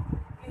hope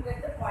you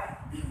get the point.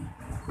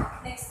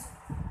 Next,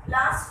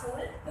 last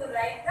rule, to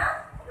write the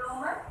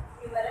Roman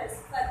numerals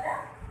for the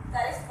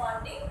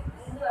corresponding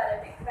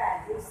Indo-Arabic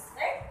values,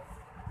 right?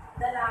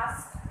 The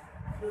last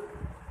rule.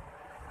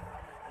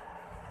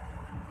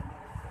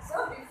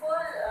 So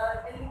before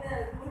telling the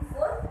rule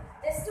 4,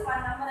 just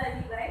one number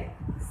I will write.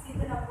 See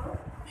the number.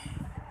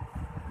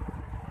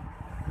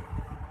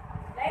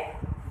 Right?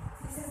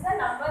 This is the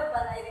number 1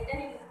 I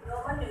written in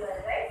Roman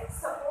numeral, right?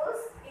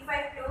 Suppose if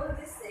I close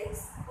this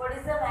 6, what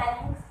is the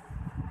value?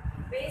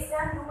 Based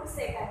on rule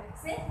second.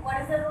 See,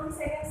 what is the rule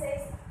second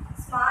says?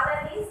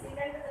 Smaller is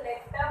written to the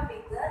left of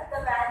bigger, the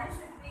value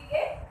should be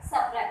get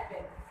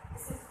subtracted.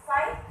 This is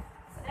 5,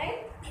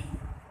 right?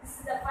 This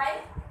is the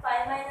 5.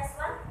 5 minus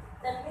 1.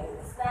 That means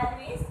this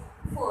value is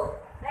 4,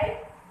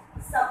 right?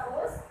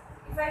 Suppose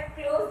if I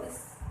close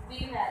this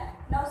v value.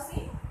 Now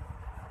see,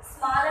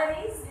 smaller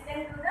is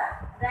written to the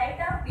right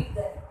of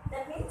bigger.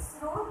 That means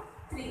rule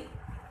 3.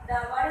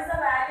 What is the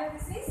value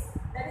this is?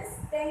 That is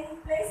 10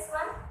 plus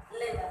 1,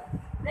 11.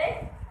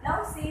 Right?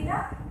 Now see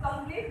the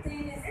complete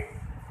 3-digit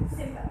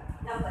simple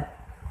number.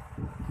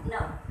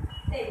 Now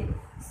 10.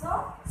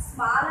 So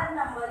smaller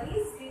number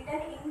is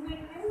written in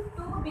between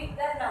two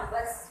bigger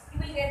numbers. You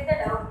will get the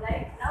doubt,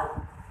 right?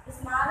 Now the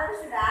smaller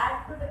should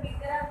add to the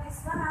bigger of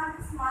this one, and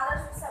the smaller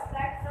should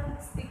subtract from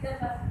this bigger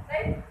one,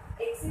 right?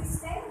 X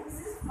is 10, this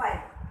is 5.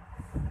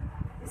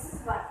 This is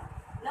 1.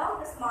 Now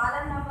the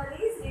smaller number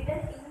is written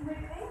in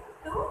between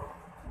two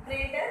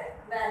greater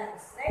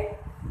values, right?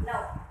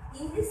 Now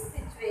in this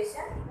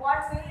situation,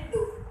 what will you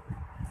do?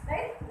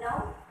 Right?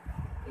 Now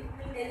it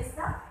will tell us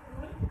the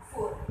rule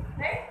 4,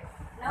 right?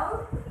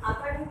 Now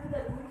according to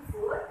the rule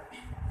 4,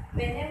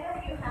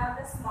 whenever you have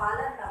the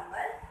smaller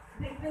number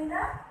between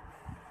the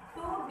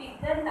two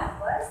bigger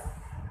numbers,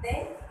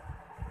 then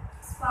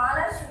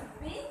smaller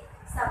should be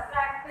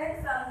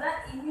subtracted from the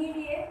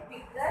immediate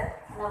bigger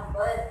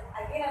number.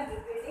 Again I am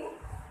repeating,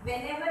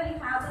 whenever you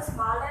have the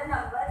smaller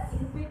number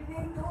in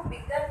between two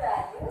bigger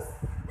values,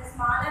 the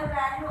smaller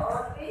value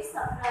always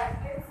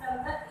subtracted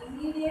from the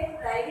immediate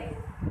right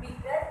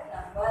bigger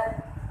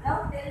number.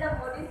 Now tell them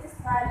what is this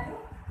value.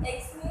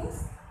 X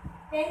means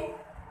 10,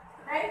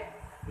 right?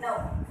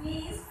 Now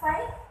v is 5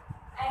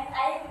 and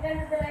I written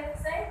to the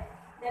left side.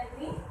 That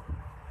means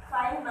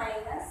 5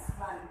 minus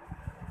 1.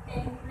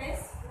 10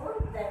 plus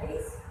 4, that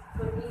is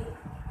 14.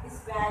 This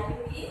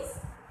value is,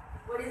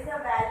 what is the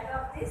value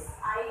of this?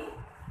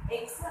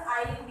 X,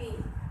 I, V.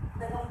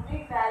 The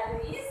complete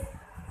value is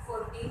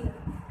 14.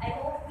 I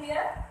hope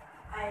clear.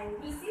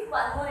 And we see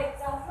one more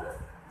example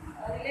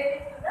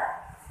related to the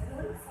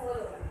rule 4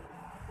 only.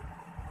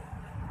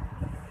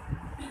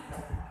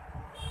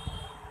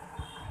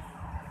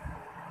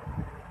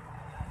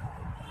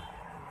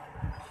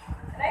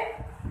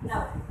 Right?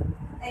 Now,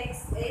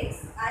 X,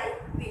 I,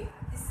 V.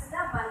 This is the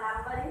one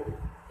number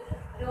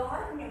in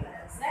Roman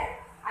numerals, right?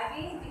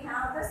 Again, we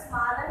have the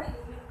smaller in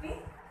between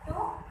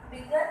two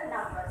bigger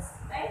numbers,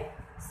 right?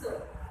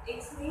 So,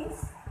 X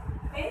means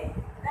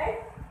 10, right?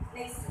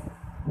 Next,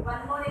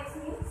 one more X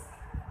means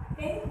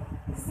 10.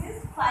 This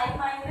is 5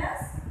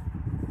 minus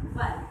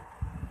 1.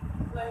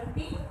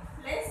 20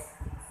 plus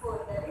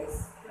 4, that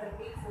is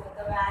 24.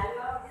 The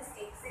value of this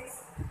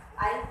X,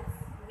 I,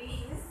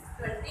 V is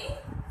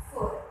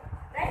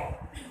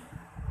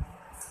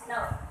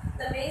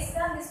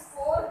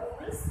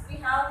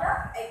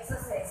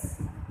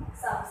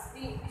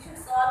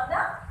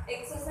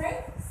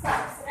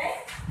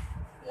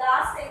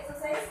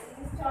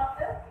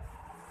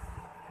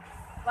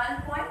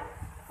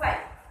 1.5.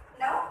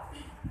 Now,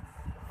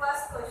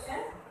 first question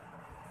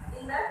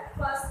in the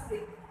first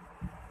bit.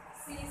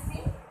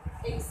 CC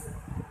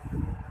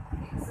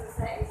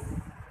exercise,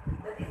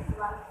 that is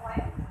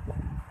 1.5.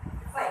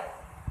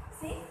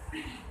 See,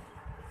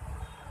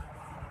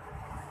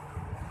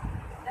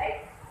 right?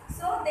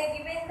 So they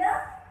given the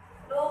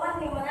Roman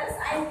numerals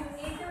and you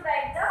need to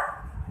write the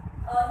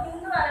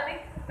Hindu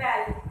Arabic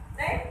value,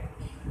 right?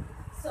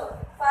 So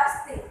first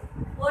thing,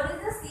 what is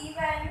the C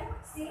value?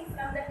 C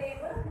from the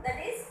table, that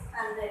is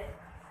 100.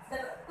 The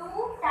 2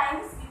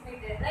 times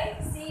repeated, right?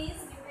 C is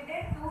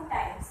repeated 2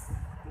 times.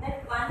 That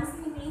one C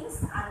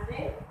means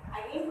 100.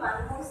 Again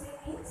one more C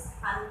means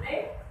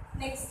 100.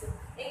 Next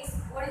X,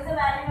 what is the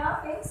value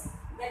of X?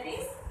 That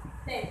is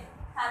 10.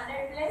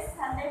 100 plus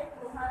 100,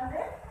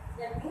 200.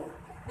 That means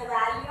the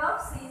value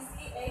of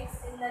CCX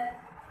in the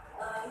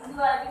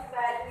Hindu Arabic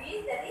value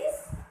is, that is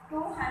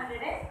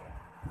 210.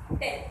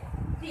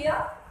 Clear?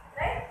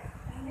 Right?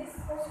 In this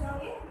question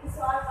only we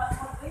solve one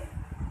more bit.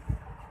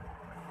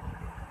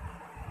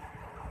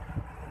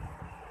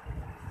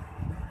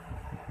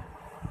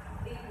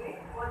 D bit.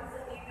 What is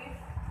the D bit?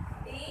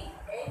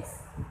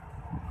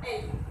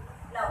 DXL.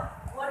 Now,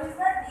 what is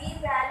the D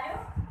value?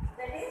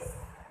 That is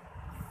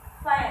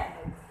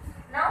 500.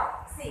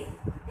 Now, see,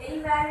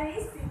 L value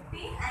is 50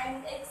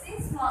 and X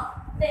is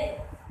 10.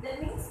 That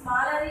means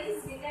smaller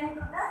is written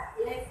to the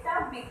left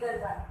of bigger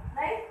one,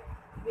 right?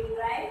 We'll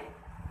write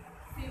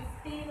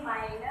 50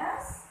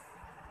 minus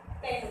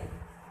 10.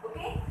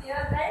 Okay,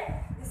 clear, right?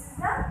 This is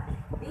the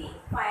D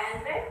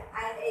 500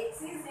 and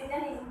X is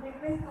written in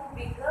between 2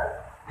 bigger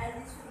and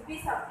this should be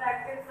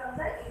subtracted from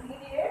the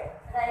immediate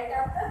right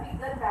of the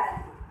bigger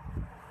value.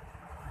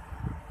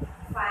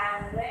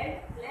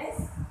 500 plus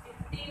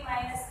 50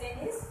 minus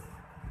 10 is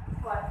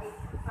 40.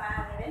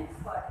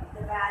 540.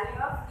 The value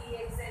of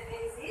DXL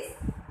is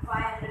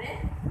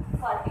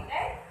 540,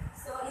 right?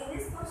 So in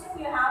this question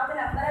you have the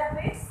number of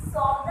bits,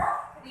 solve the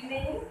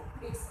remaining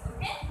bits.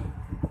 Okay.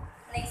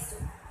 Next.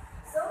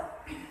 So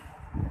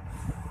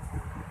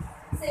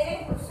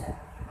second question.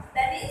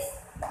 That is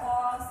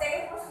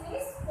second question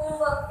is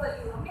homework for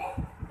you. Okay.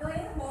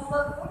 Doing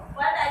homework book,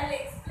 but I will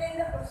explain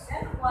the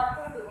question what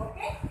to do.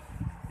 Okay.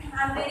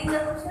 I am reading the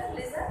question.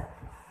 Listen.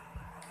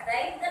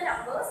 Write the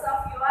numbers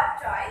of your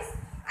choice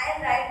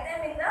and write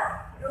them in the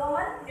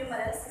Roman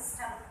numeral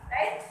system,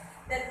 right?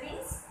 That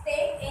means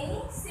take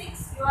any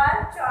 6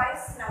 your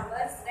choice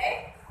numbers,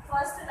 right?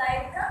 First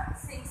write the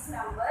 6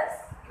 numbers,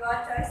 your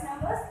choice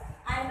numbers,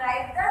 and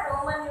write the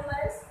Roman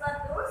numerals for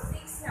those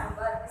 6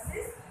 numbers. This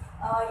is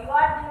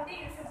your duty.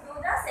 You should do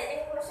the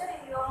second question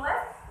in your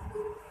homework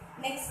book.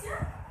 Next,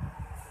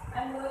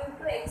 I am going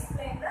to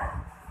explain the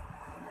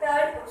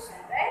third question,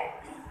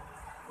 right?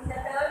 In the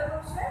third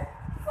question,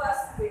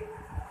 first bit.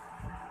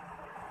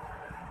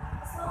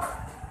 So,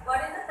 what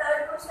is the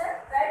third question?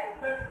 Right?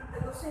 The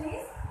question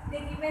is, they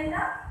given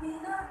the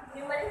Hindu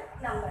numeric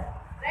number,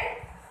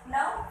 right?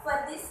 Now,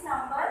 for this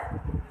number,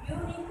 you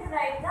need to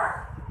write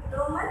the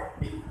Roman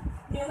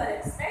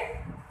numerals,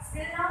 right?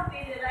 Still now, we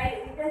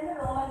written the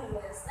Roman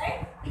numerals,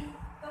 right?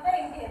 To the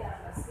Indian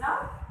numbers.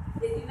 Now,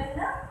 they given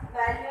the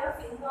value of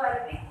Hindu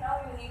Arabic. Now,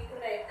 you need to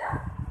write the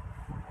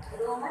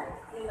Roman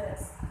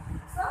numerals.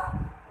 So,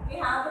 we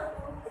have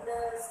the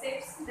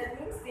steps, that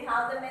means we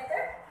have the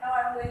method. Now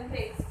I am going to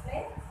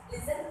explain.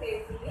 Listen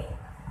carefully.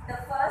 The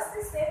first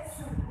step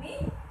should be,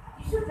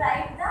 you should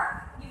write the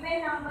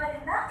given number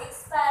in the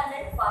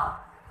expanded form.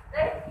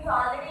 Right? You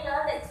already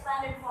learned the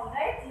expanded form,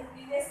 right? In the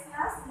previous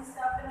class, in this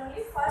chapter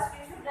only, first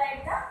you should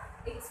write the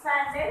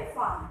expanded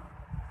form.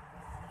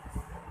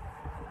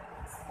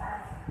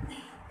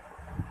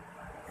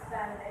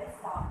 Expanded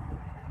form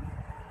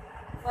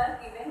for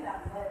given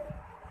number.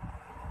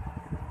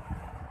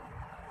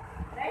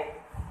 Right?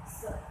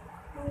 So,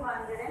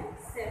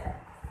 207.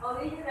 How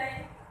will you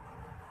write?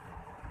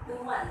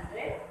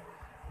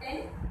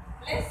 210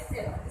 plus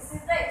 7. This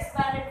is the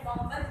expanded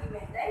form for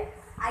given, right?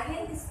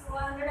 Again, this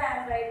 200 I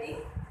am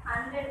writing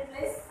 100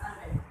 plus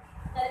 100.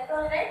 Correct,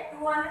 alright?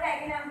 200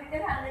 again I am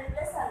written 100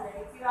 plus 100.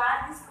 If you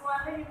add this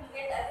 200, you will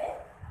get again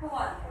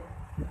 200.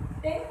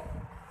 10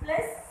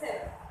 plus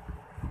 7.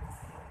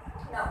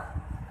 Now,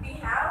 we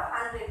have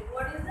 100.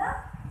 What is the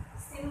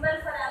symbol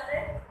for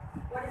 100?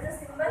 What is the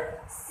symbol?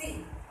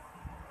 C.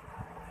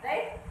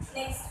 Right?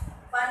 Next,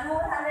 one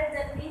more 100,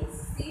 that means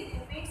C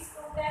repeats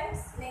 2 times.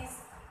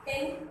 Next,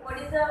 10. What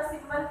is the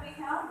symbol we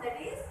have?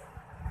 That is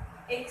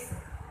X.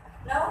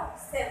 Now,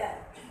 7.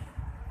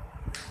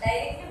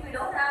 Directly we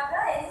don't have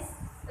any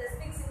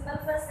specific symbol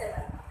for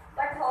 7.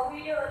 But how will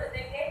you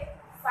get?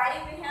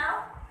 5 we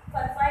have.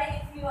 For 5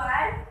 if you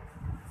add,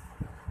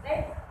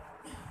 right?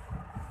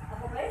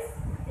 Otherwise,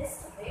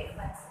 just wait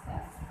 1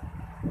 second.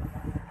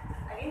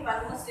 Again,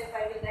 one more step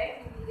I will write.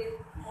 We will get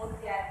more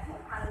clarity.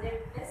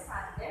 100 plus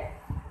 100.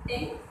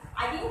 10.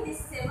 Again, this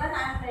 7 I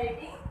am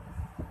writing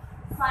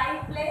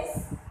 5 plus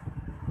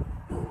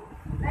 2.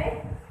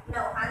 Right?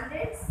 Now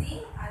 100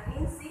 C.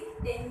 Again C.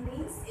 10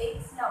 means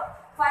X. Now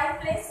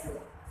 5 plus 2.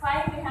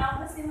 5 we have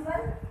the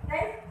symbol.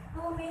 Right?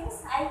 2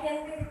 means I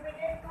can be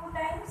repeated 2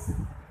 times.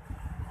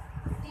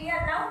 clear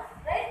now,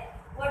 right?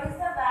 What is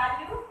the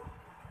value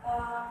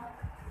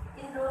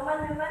in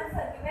Roman numeral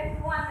for given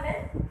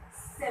 270?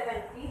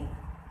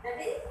 That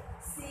is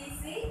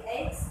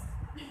CCXVII.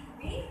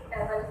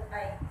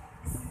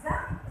 This is the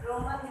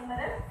Roman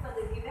numeral for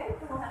the given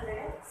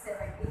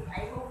 270.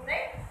 I hope,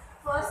 right?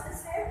 First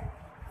step,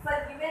 for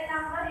given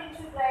number you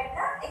should write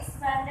the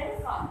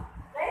expanded form,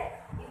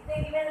 right? If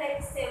they given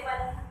like 7,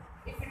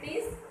 if it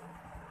is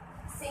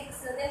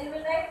 6, then you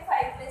will write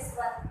 5 plus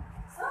 1.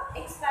 So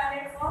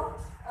expanded form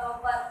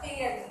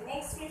clearly.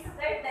 Next you should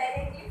write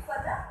directly for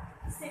the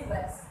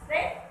symbols,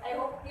 right? I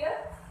hope clear.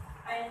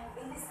 And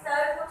in this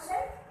third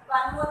question,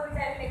 one more bit I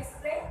will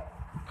explain.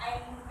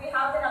 And we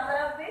have the number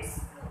of bits.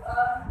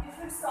 You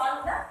should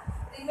solve the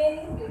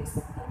remaining bits.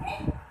 Okay.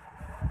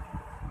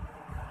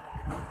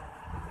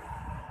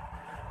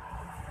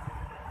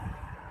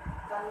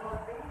 One more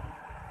bit.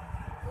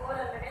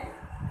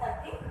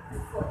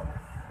 434.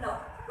 Now,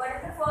 what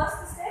is the first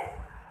step?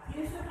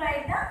 You should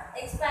write the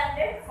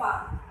expanded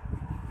form.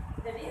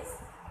 That is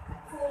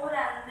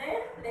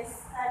 400 plus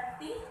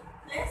 30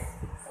 plus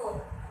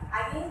 4.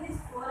 Again this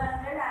 400 I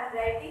am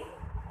writing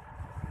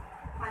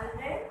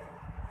 100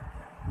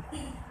 T.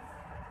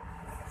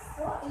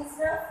 So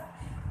instead of,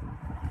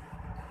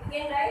 you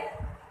can write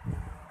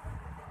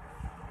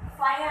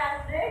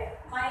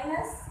 500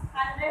 minus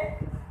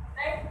 100,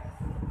 right?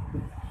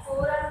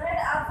 400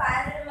 or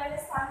 500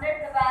 minus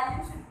 100, the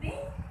value should be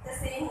the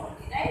same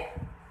only, right?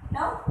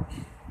 Now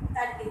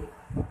 30.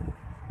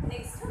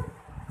 Next,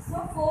 so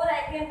 4 I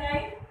can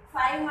write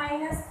 5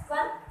 minus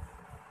 1.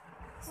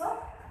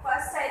 So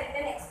first I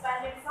written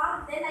expanded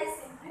form, then I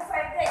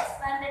simplified the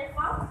expanded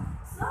form,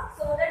 so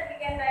that we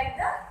can write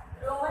the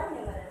Roman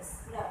numerals.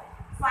 Now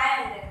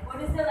 500. What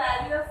is the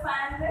value of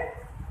 500?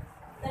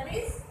 That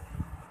is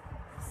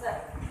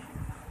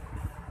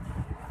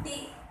T,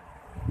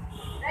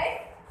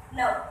 right?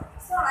 Now,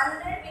 so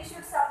 100 we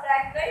should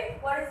subtract, right?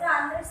 What is the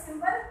 100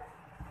 symbol?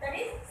 That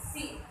is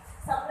C.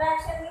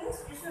 Subtraction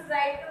means you should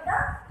write to the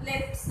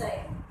left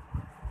side.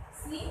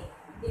 C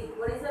D.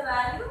 What is the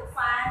value?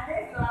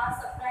 500. You are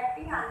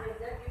subtracting 100.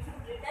 That you should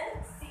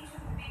written C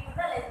should be to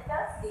the left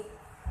of D.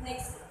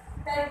 Next,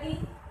 30.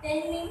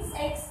 10 means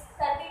X.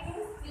 30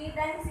 means 3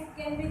 times it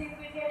can be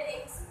repeated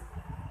X.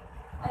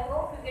 I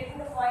hope you getting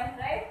the point,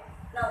 right?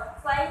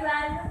 Now 5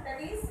 value, that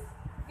is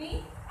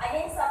B.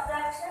 Again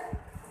subtraction.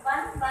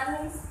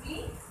 1 is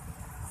B.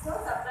 So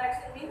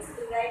subtraction means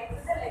we write to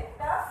the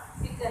left of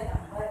bigger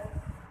number.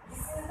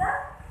 This is the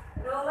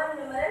Roman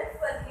numeral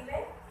for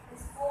given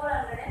is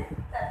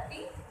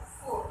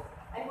 434.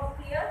 I hope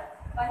clear.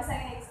 Once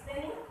again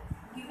explaining.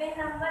 Given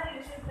number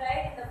you should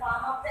write in the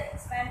form of the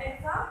expanded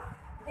form.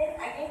 Then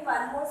again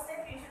one more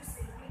step you should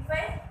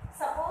simplify.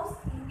 Suppose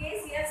in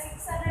case here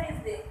 600 is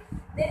there,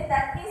 then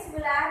that means you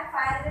will add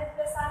 500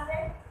 plus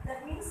 100.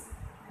 That means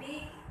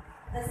D,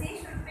 the C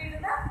should be to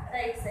the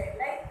right side.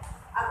 Like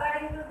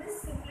according to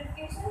this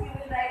simplification, you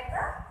will write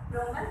the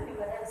Roman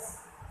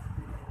numerals.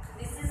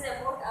 This is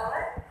about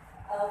our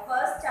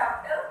first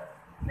chapter,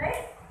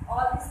 right?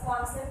 All this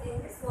concept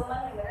in this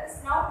Roman numerals.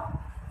 Now,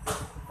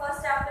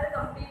 first chapter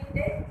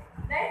completed,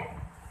 right?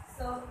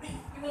 So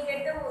you will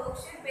get the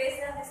worksheet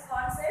based on this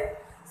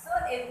concept. So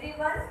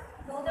everyone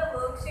do the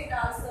worksheet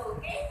also,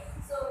 okay?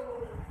 So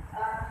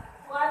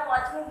who are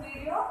watching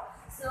video,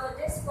 so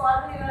just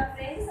call your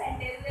friends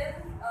and tell them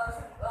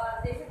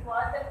they should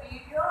watch the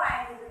video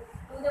and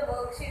do the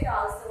worksheet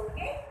also,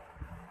 okay?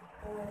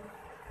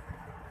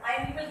 And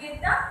we will give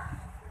the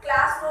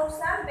class notes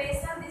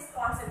based on this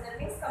concept. That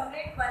means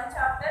complete one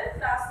chapter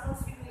class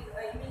notes you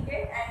will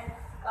get, and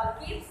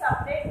keep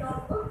separate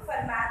notebook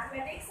for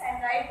mathematics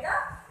and write the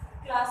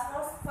class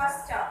notes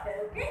first chapter.